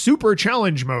like super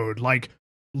challenge mode, like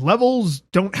levels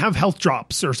don't have health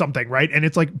drops or something, right? And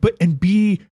it's like, and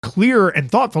be clear and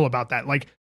thoughtful about that. Like,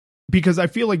 because I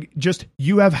feel like just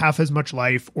you have half as much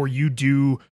life or you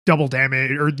do double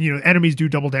damage or, enemies do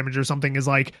double damage or something is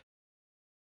like,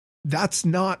 that's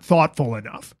not thoughtful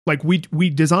enough. Like we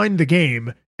designed the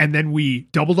game and then we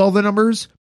doubled all the numbers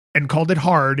and called it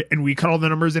hard, and we cut all the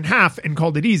numbers in half and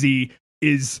called it easy.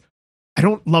 I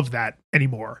don't love that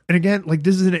anymore. And again, like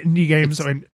this is an indie game, so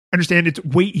I understand it's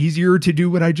way easier to do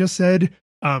what I just said.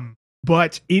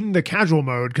 But in the casual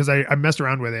mode, because I messed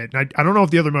around with it, and I don't know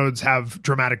if the other modes have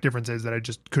dramatic differences that I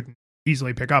just couldn't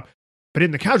easily pick up. But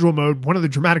in the casual mode, one of the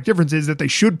dramatic differences that they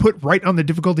should put right on the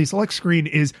difficulty select screen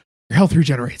is your health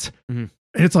regenerates. And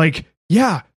it's like,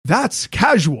 yeah, that's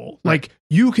casual. Like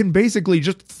you can basically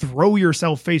just throw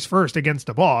yourself face first against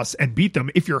a boss and beat them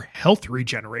if your health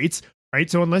regenerates, right?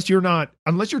 So unless you're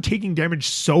taking damage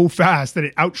so fast that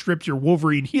it outstrips your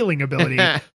Wolverine healing ability,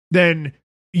 then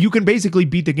you can basically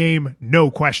beat the game, no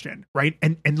question, right?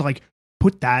 And like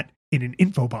put that in an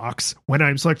info box when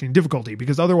I'm selecting difficulty,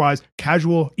 because otherwise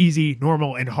casual, easy,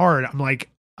 normal, and hard, I'm like,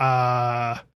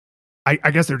 I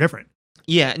guess they're different.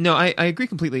 Yeah, no, I agree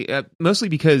completely. Mostly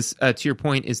because, to your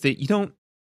point, is that you don't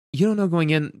know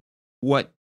going in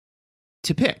what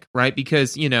to pick, right?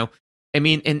 Because, I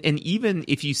mean, and even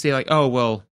if you say like, oh,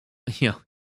 well,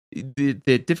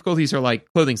 the difficulties are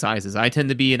like clothing sizes. I tend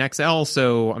to be an XL,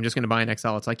 so I'm just going to buy an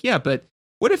XL. It's like, yeah, but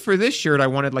what if for this shirt I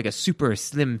wanted like a super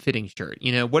slim fitting shirt?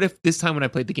 What if this time when I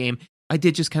played the game, I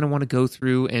did just kind of want to go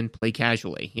through and play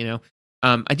casually,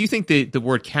 I do think the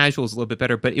word casual is a little bit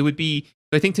better, but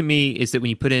I think to me is that when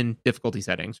you put in difficulty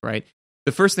settings, right?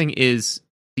 The first thing is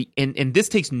and this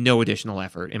takes no additional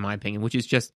effort, in my opinion, which is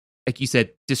just, like you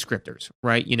said, descriptors,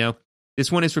 right?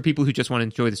 This one is for people who just want to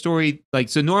enjoy the story. Like,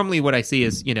 so normally what I see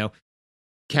is,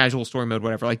 casual story mode,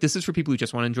 whatever. Like, this is for people who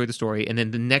just want to enjoy the story. And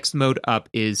then the next mode up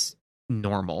is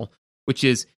normal, which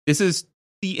is, this is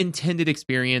the intended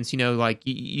experience, like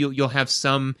you'll have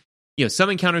some, some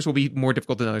encounters will be more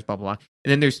difficult than others, blah, blah, blah.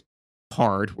 And then there's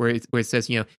hard, where it says,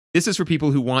 this is for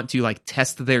people who want to like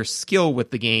test their skill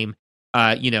with the game.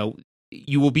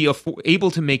 You will be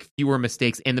able to make fewer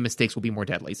mistakes and the mistakes will be more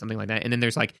deadly, something like that. And then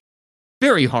there's like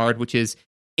very hard, which is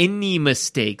any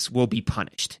mistakes will be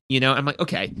punished. I'm like,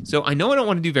 okay, so I know I don't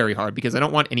want to do very hard because I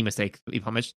don't want any mistakes to be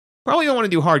punished. Probably don't want to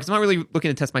do hard because I'm not really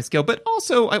looking to test my skill, but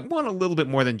also I want a little bit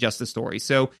more than just the story.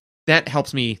 So that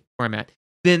helps me where I'm at.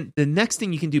 Then the next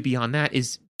thing you can do beyond that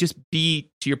is just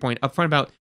be, to your point, upfront about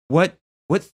what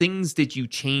things did you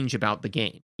change about the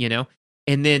game,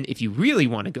 And then if you really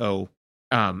want to go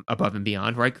above and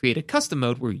beyond, right? Create a custom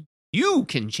mode where you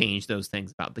can change those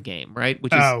things about the game, right?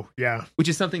 Which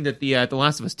is something that the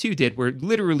Last of Us 2 did, where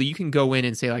literally you can go in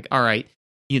and say like, all right,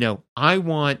 I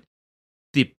want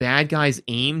the bad guy's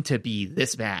aim to be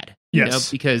this bad,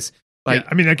 because like,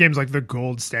 I mean, that game's like the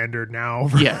gold standard now.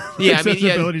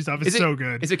 Accessibility stuff is so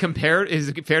good. Is it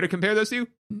fair to compare those two?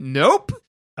 Nope.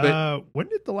 But, when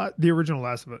did the original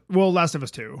Last of Us? Well, Last of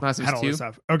Us 2 had all this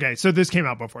stuff. Okay, so this came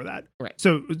out before that, right?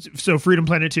 So Freedom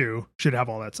Planet 2 should have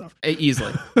all that stuff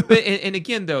easily. But and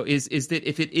again, though, is that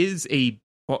if it is a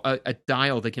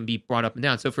dial that can be brought up and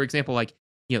down. So, for example, like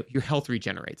your health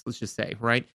regenerates. Let's just say,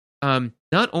 right?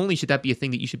 Not only should that be a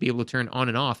thing that you should be able to turn on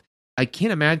and off, I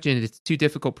can't imagine it's too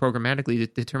difficult programmatically to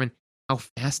determine how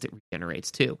fast it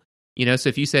regenerates too. So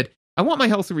if you said, I want my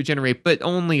health to regenerate, but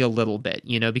only a little bit,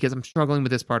 because I'm struggling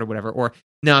with this part or whatever. Or,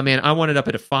 no, man, I want it up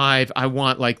at a 5. I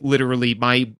want like literally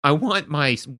I want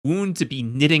my wound to be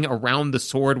knitting around the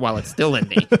sword while it's still in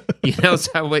me.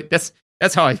 So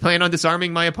that's how I plan on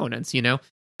disarming my opponents. Or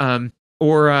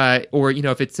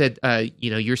if it said,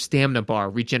 your stamina bar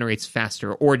regenerates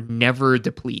faster or never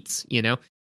depletes.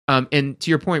 And to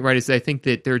your point, right, is I think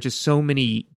that there are just so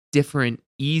many different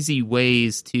easy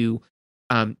ways to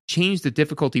change the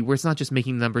difficulty where it's not just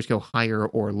making the numbers go higher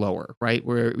or lower, right?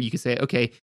 Where you could say,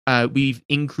 okay, we've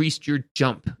increased your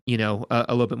jump, a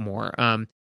little bit more.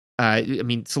 I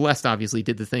mean, Celeste obviously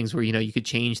did the things where, you could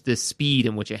change the speed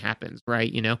in which it happens,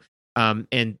 right?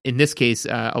 And in this case,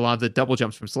 a lot of the double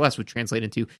jumps from Celeste would translate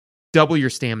into double your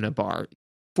stamina bar,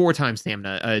 4 times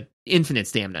stamina, infinite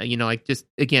stamina, like just,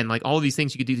 again, like all of these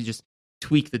things you could do to just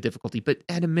tweak the difficulty. But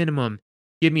at a minimum,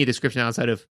 give me a description outside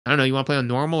of, I don't know, you want to play on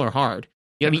normal or hard?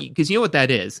 I mean, because you know what that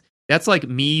is? That's like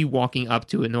me walking up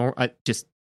to just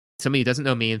somebody who doesn't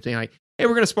know me and saying like, hey,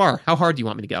 we're going to spar. How hard do you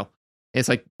want me to go? And it's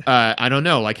like, I don't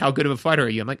know. Like, how good of a fighter are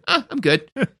you? I'm like, I'm good.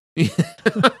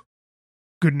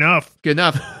 Good enough.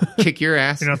 Kick your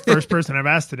ass. First person I've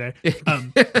asked today.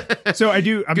 So I'm sorry.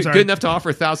 Good enough to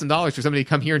offer $1,000 for somebody to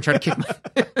come here and try to kick my...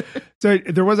 So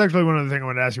there was actually one other thing I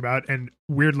wanted to ask you about, and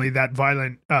weirdly, that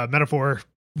violent metaphor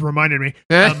reminded me.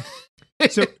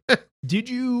 So did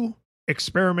you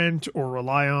experiment or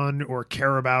rely on or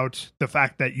care about the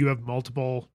fact that you have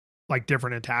multiple like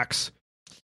different attacks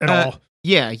at all?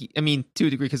 Yeah, I mean, to a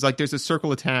degree, because like there's a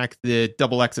circle attack, the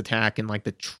double X attack, and like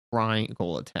the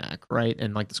triangle attack, right?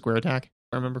 And like the square attack, if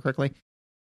I remember correctly.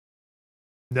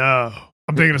 No,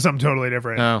 I'm thinking of something totally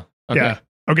different. Oh, okay. Yeah.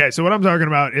 Okay, so what I'm talking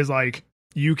about is like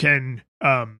you can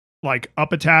like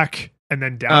up attack and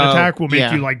then down attack will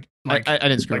make you like I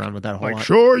didn't screw around with that whole lot.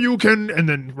 Sure you can, and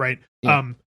then right.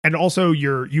 Yeah. And also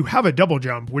you have a double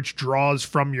jump which draws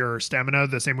from your stamina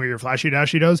the same way your flashy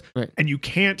dashy does, right. And you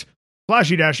can't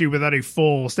flashy dashy without a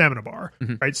full stamina bar,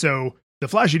 right? So the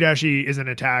flashy dashy is an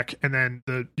attack, and then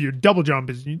your double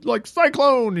jump is like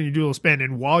cyclone, and you do a little spin,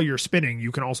 and while you're spinning,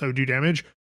 you can also do damage.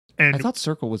 And I thought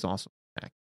circle was awesome.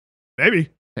 Maybe.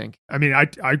 I mean,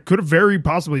 I could have very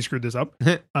possibly screwed this up.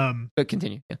 But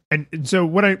continue. Yeah. And so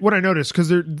what I noticed,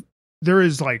 because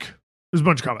there's a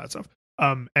bunch of combat stuff.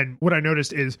 And what I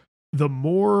noticed is the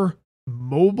more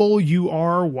mobile you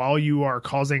are while you are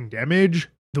causing damage,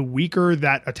 the weaker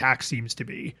that attack seems to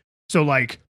be. So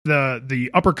like the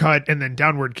uppercut and then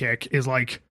downward kick is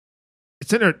like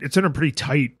it's in a pretty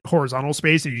tight horizontal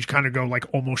space, and you just kind of go like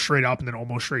almost straight up and then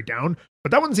almost straight down.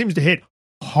 But that one seems to hit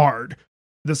hard.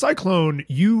 The cyclone,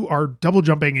 you are double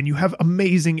jumping and you have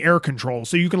amazing air control,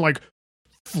 so you can like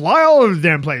fly all over the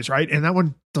damn place, right? And that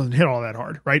one doesn't hit all that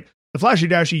hard, right? The flashy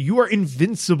dashy, you are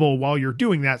invincible while you're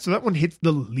doing that, so that one hits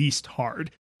the least hard.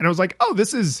 And I was like, oh,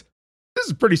 this is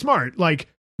pretty smart. Like,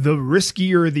 the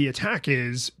riskier the attack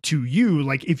is to you,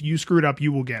 like if you screw it up,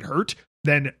 you will get hurt,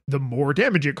 then the more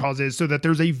damage it causes, so that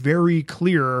there's a very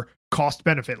clear cost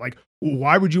benefit. Like,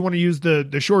 why would you want to use the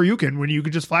Shoryuken when you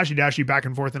could just flashy dashy back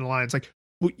and forth in a line? It's like,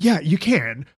 well, yeah, you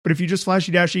can, but if you just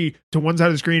flashy dashy to one side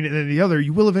of the screen and then the other,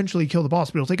 you will eventually kill the boss,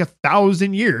 but it'll take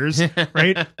 1,000 years,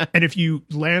 right? And if you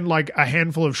land like a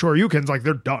handful of Shoryukens, like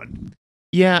they're done.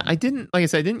 Yeah, I didn't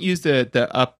use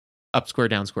the up square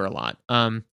down square a lot.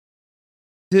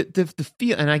 The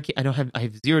feel, and I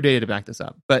have zero data to back this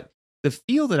up, but the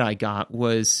feel that I got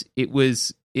was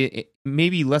it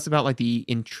maybe less about like the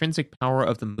intrinsic power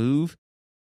of the move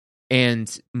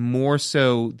and more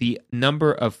so the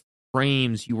number of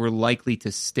frames you were likely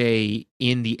to stay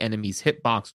in the enemy's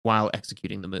hitbox while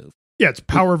executing the move. Yeah, it's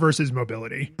power versus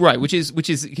mobility. Right, which is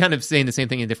kind of saying the same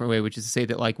thing in a different way, which is to say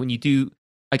that like when you do,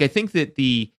 like I think that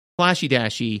the flashy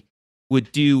dashy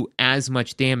would do as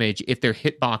much damage if their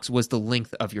hitbox was the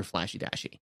length of your flashy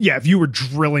dashy. Yeah, if you were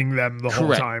drilling them the whole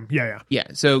Correct. time. Yeah. Yeah,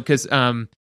 so because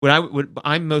what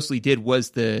I mostly did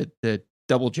was the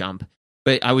double jump,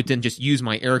 but I would then just use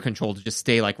my air control to just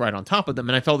stay like right on top of them,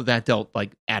 and I felt that dealt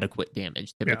like adequate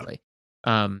damage typically.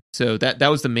 So that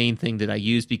was the main thing that I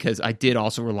used, because I did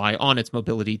also rely on its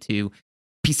mobility to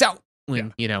peace out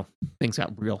when things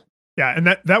got real. Yeah,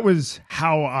 and that was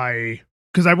how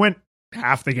because I went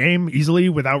half the game easily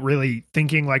without really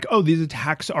thinking like, oh, these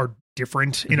attacks are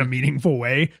different in a meaningful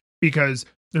way, because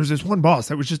there's this one boss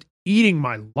that was just eating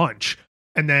my lunch,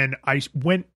 and then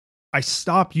I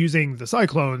stopped using the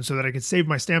Cyclone so that I could save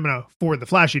my stamina for the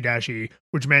Flashy Dashy,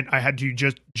 which meant I had to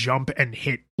just jump and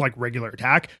hit like regular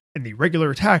attack. And the regular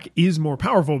attack is more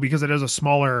powerful because it has a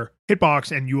smaller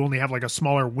hitbox, and you only have like a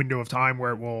smaller window of time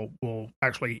where it will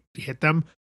actually hit them.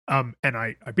 And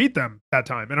I beat them that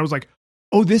time, and I was like,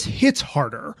 oh, this hits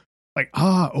harder. Like,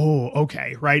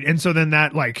 okay, right. And so then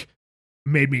that like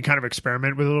made me kind of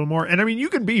experiment with it a little more. And I mean, you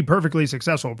can be perfectly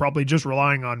successful probably just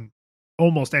relying on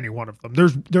almost any one of them.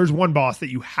 There's one boss that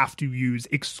you have to use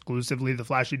exclusively the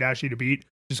Flashy Dashy to beat,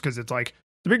 just because it's like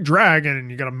the big dragon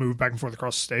and you got to move back and forth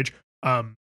across the stage.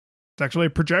 It's actually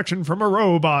a projection from a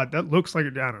robot that looks like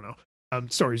I don't know.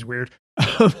 Story's weird.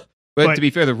 But to be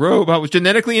fair, the robot was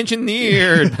genetically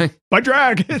engineered by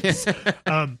dragons.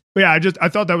 But yeah, I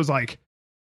thought that was like,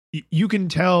 you can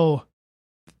tell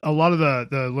a lot of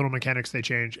the little mechanics they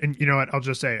change. And you know what? I'll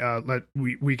just say,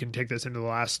 we can take this into the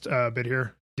last bit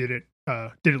here. Did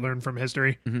it learn from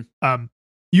history? Mm-hmm.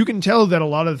 You can tell that a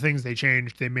lot of the things they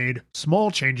changed, they made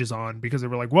small changes on, because they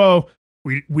were like, whoa,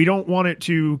 we don't want it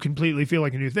to completely feel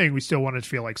like a new thing. We still want it to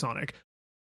feel like Sonic.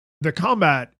 The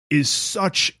combat is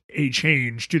such a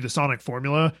change to the Sonic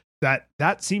formula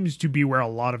that seems to be where a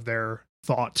lot of their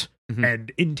thought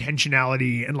and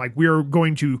intentionality, and like, we're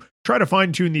going to try to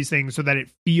fine tune these things so that it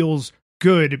feels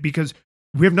good, because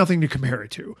we have nothing to compare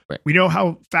it to. Right. We know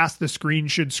how fast the screen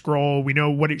should scroll. We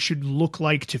know what it should look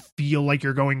like to feel like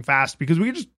you're going fast, because we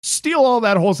can just steal all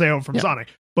that wholesale from Sonic.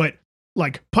 But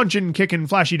like punching, kicking,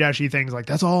 flashy dashy things, like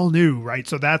that's all new, right?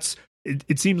 So that's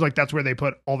it seems like that's where they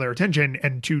put all their attention,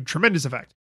 and to tremendous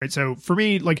effect, right? So for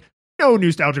me, like, no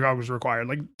nostalgia goggles required.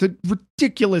 Like, the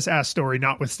ridiculous ass story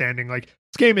notwithstanding, like,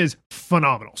 this game is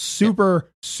phenomenal, super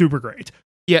great.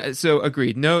 Yeah, so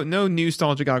agreed. No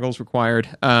nostalgia goggles required.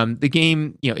 The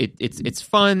game, it's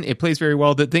fun. It plays very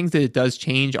well. The things that it does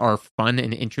change are fun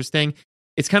and interesting.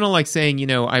 It's kind of like saying,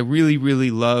 I really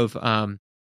love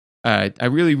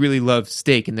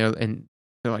steak, and they're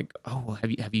like, oh, well,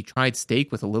 have you tried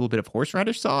steak with a little bit of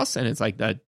horseradish sauce? And it's like,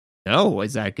 no,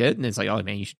 is that good? And it's like, oh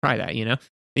man, you should try that. And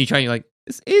you try, and you're like,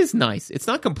 this is nice. It's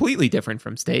not completely different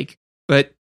from steak,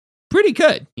 but pretty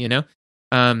good.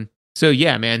 So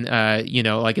yeah, man,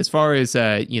 like, as far as,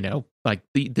 like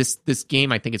this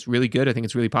game, I think it's really good. I think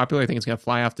it's really popular. I think it's going to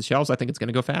fly off the shelves. I think it's going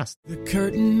to go fast. The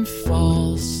curtain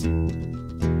falls.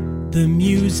 The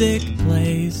music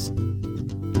plays.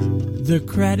 The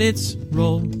credits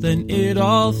roll. Then it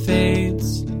all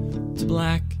fades to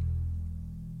black.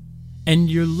 And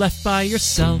you're left by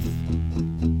yourself.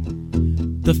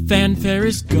 The fanfare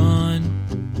is gone.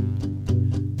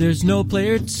 There's no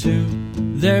player 2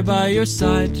 there by your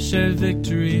side to share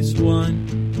victories won.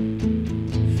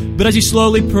 But as you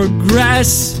slowly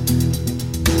progress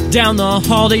down the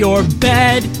hall to your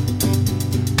bed,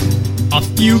 a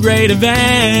few great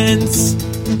events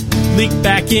leak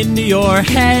back into your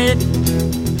head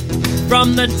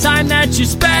from the time that you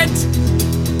spent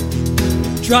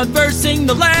traversing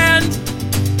the land,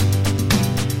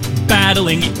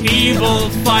 battling evil,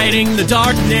 fighting the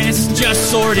darkness, just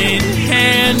sword in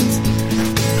hand.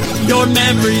 Your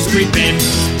memories creep in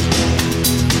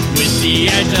with the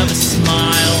edge of a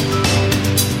smile.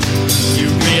 You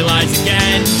realize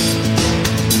again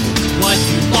what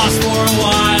you lost for a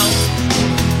while.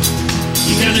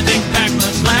 You're gonna think back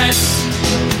much less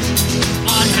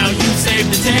on how you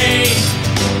saved the day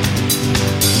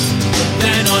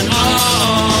than on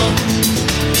all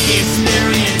the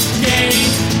experience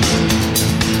gained.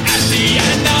 At the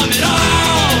end of it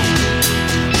all,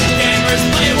 gamers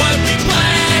play what we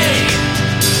play,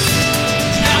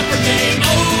 not for game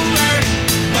over,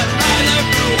 but rather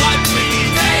for what we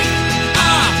take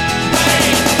away.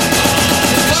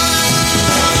 The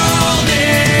world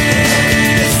is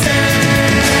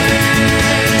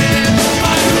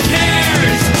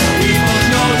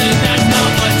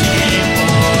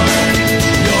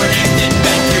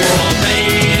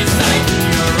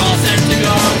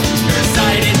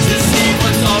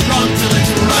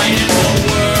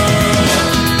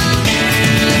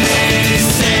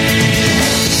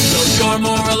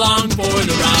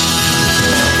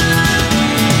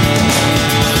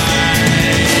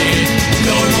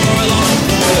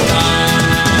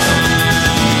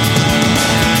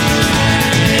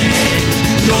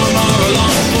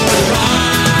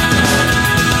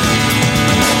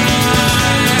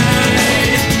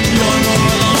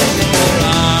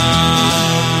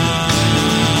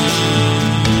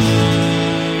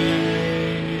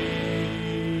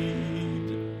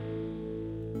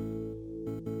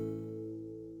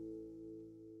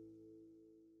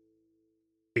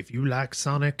if you like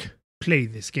Sonic, play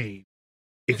this game.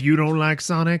 If you don't like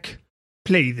Sonic,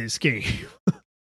 play this game.